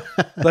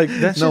 Like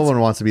that's no one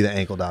wants to be the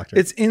ankle doctor.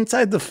 It's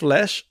inside the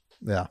flesh.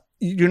 Yeah.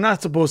 You're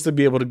not supposed to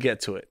be able to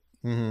get to it.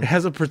 It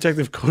has a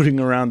protective coating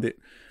around it.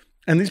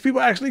 And these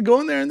people actually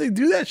go in there and they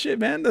do that shit,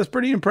 man. That's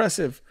pretty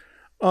impressive.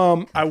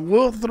 I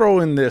will throw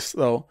in this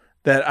though,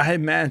 that I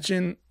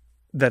imagine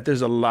that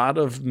there's a lot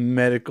of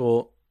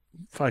medical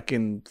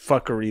fucking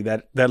fuckery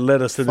that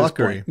led us to this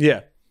point.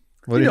 Yeah.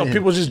 What do you mean?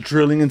 People just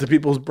drilling into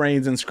people's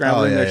brains and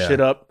scrambling their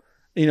shit up,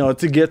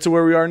 to get to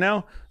where we are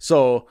now.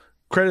 So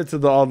credit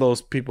to all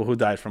those people who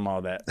died from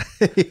all that.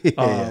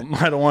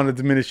 I don't want to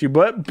diminish you,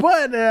 but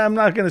I'm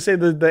not going to say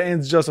that the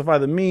ends justify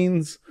the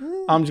means.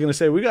 I'm just going to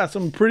say we got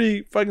some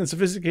pretty fucking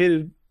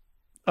sophisticated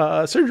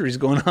surgeries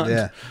going on.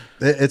 Yeah,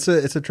 it's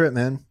a trip,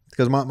 man.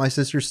 Because my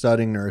sister's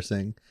studying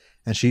nursing,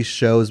 and she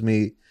shows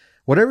me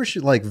whatever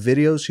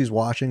videos she's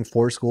watching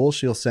for school.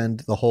 She'll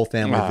send the whole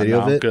family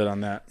video of it. I'm good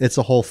on that. It's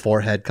a whole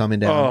forehead coming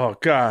down. Oh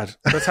God,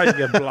 that's how you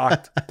get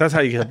blocked. That's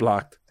how you get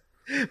blocked.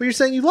 But you're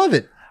saying you love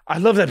it. I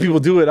love that people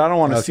do it. I don't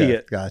want to see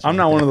it. Gotcha. I'm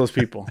not one of those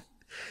people.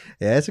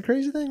 Yeah, it's a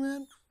crazy thing,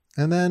 man.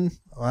 And then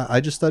I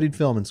just studied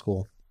film in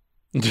school.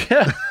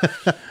 Yeah.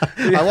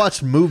 I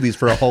watched movies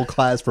for a whole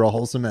class for a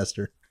whole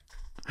semester.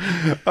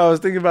 I was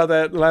thinking about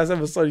that last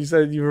episode. You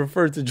said you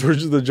referred to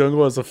George of the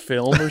Jungle as a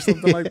film or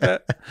something like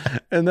that.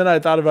 And then I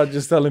thought about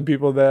just telling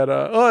people that,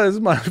 this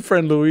is my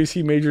friend Luis.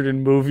 He majored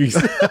in movies.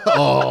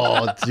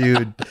 Oh,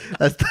 dude.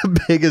 That's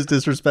the biggest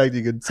disrespect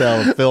you could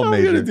tell a film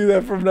major. I'm going to do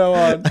that from now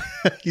on.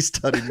 He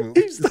studied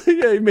movies.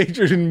 He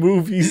majored in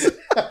movies.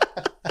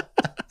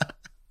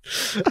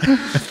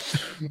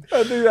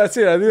 I think that's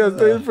it. I think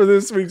that's it for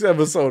this week's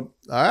episode.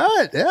 All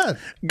right, yeah.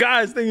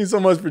 Guys, thank you so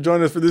much for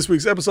joining us for this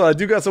week's episode. I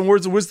do got some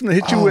words of wisdom to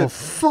hit you with.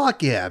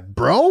 Fuck yeah,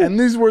 bro. And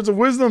these words of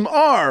wisdom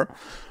are: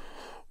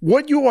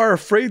 what you are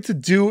afraid to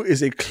do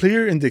is a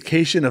clear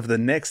indication of the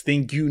next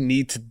thing you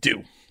need to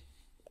do.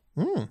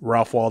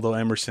 Ralph Waldo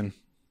Emerson.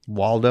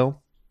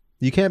 Waldo?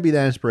 You can't be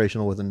that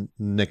inspirational with a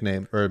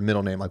nickname or a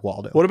middle name like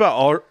Waldo. What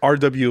about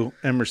R.W.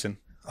 Emerson?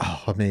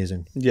 Oh,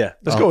 amazing. Yeah,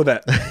 let's go with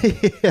that.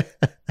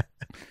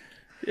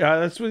 Yeah,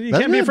 that's what you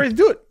can't be afraid to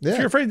do it. Yeah. If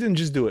you're afraid, then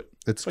just do it.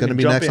 It's going to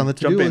be next on the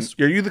to-do list.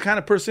 Are you the kind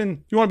of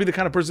person, you want to be the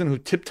kind of person who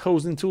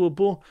tiptoes into a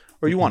pool,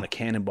 or you want to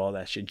cannonball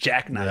that shit,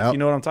 jackknife? Yep. You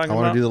know what I'm talking about?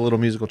 I want to do the little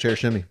musical chair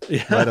shimmy.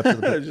 Yeah. Right up to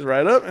the just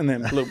right up and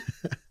then bloop.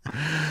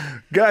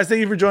 Guys, thank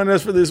you for joining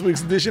us for this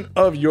week's edition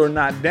of You're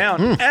Not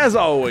Down. As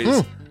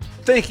always,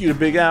 Thank you to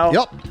Big Al.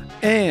 Yep.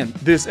 And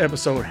this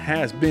episode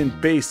has been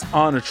based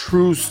on a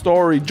true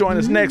story. Join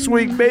us next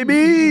week,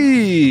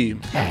 baby.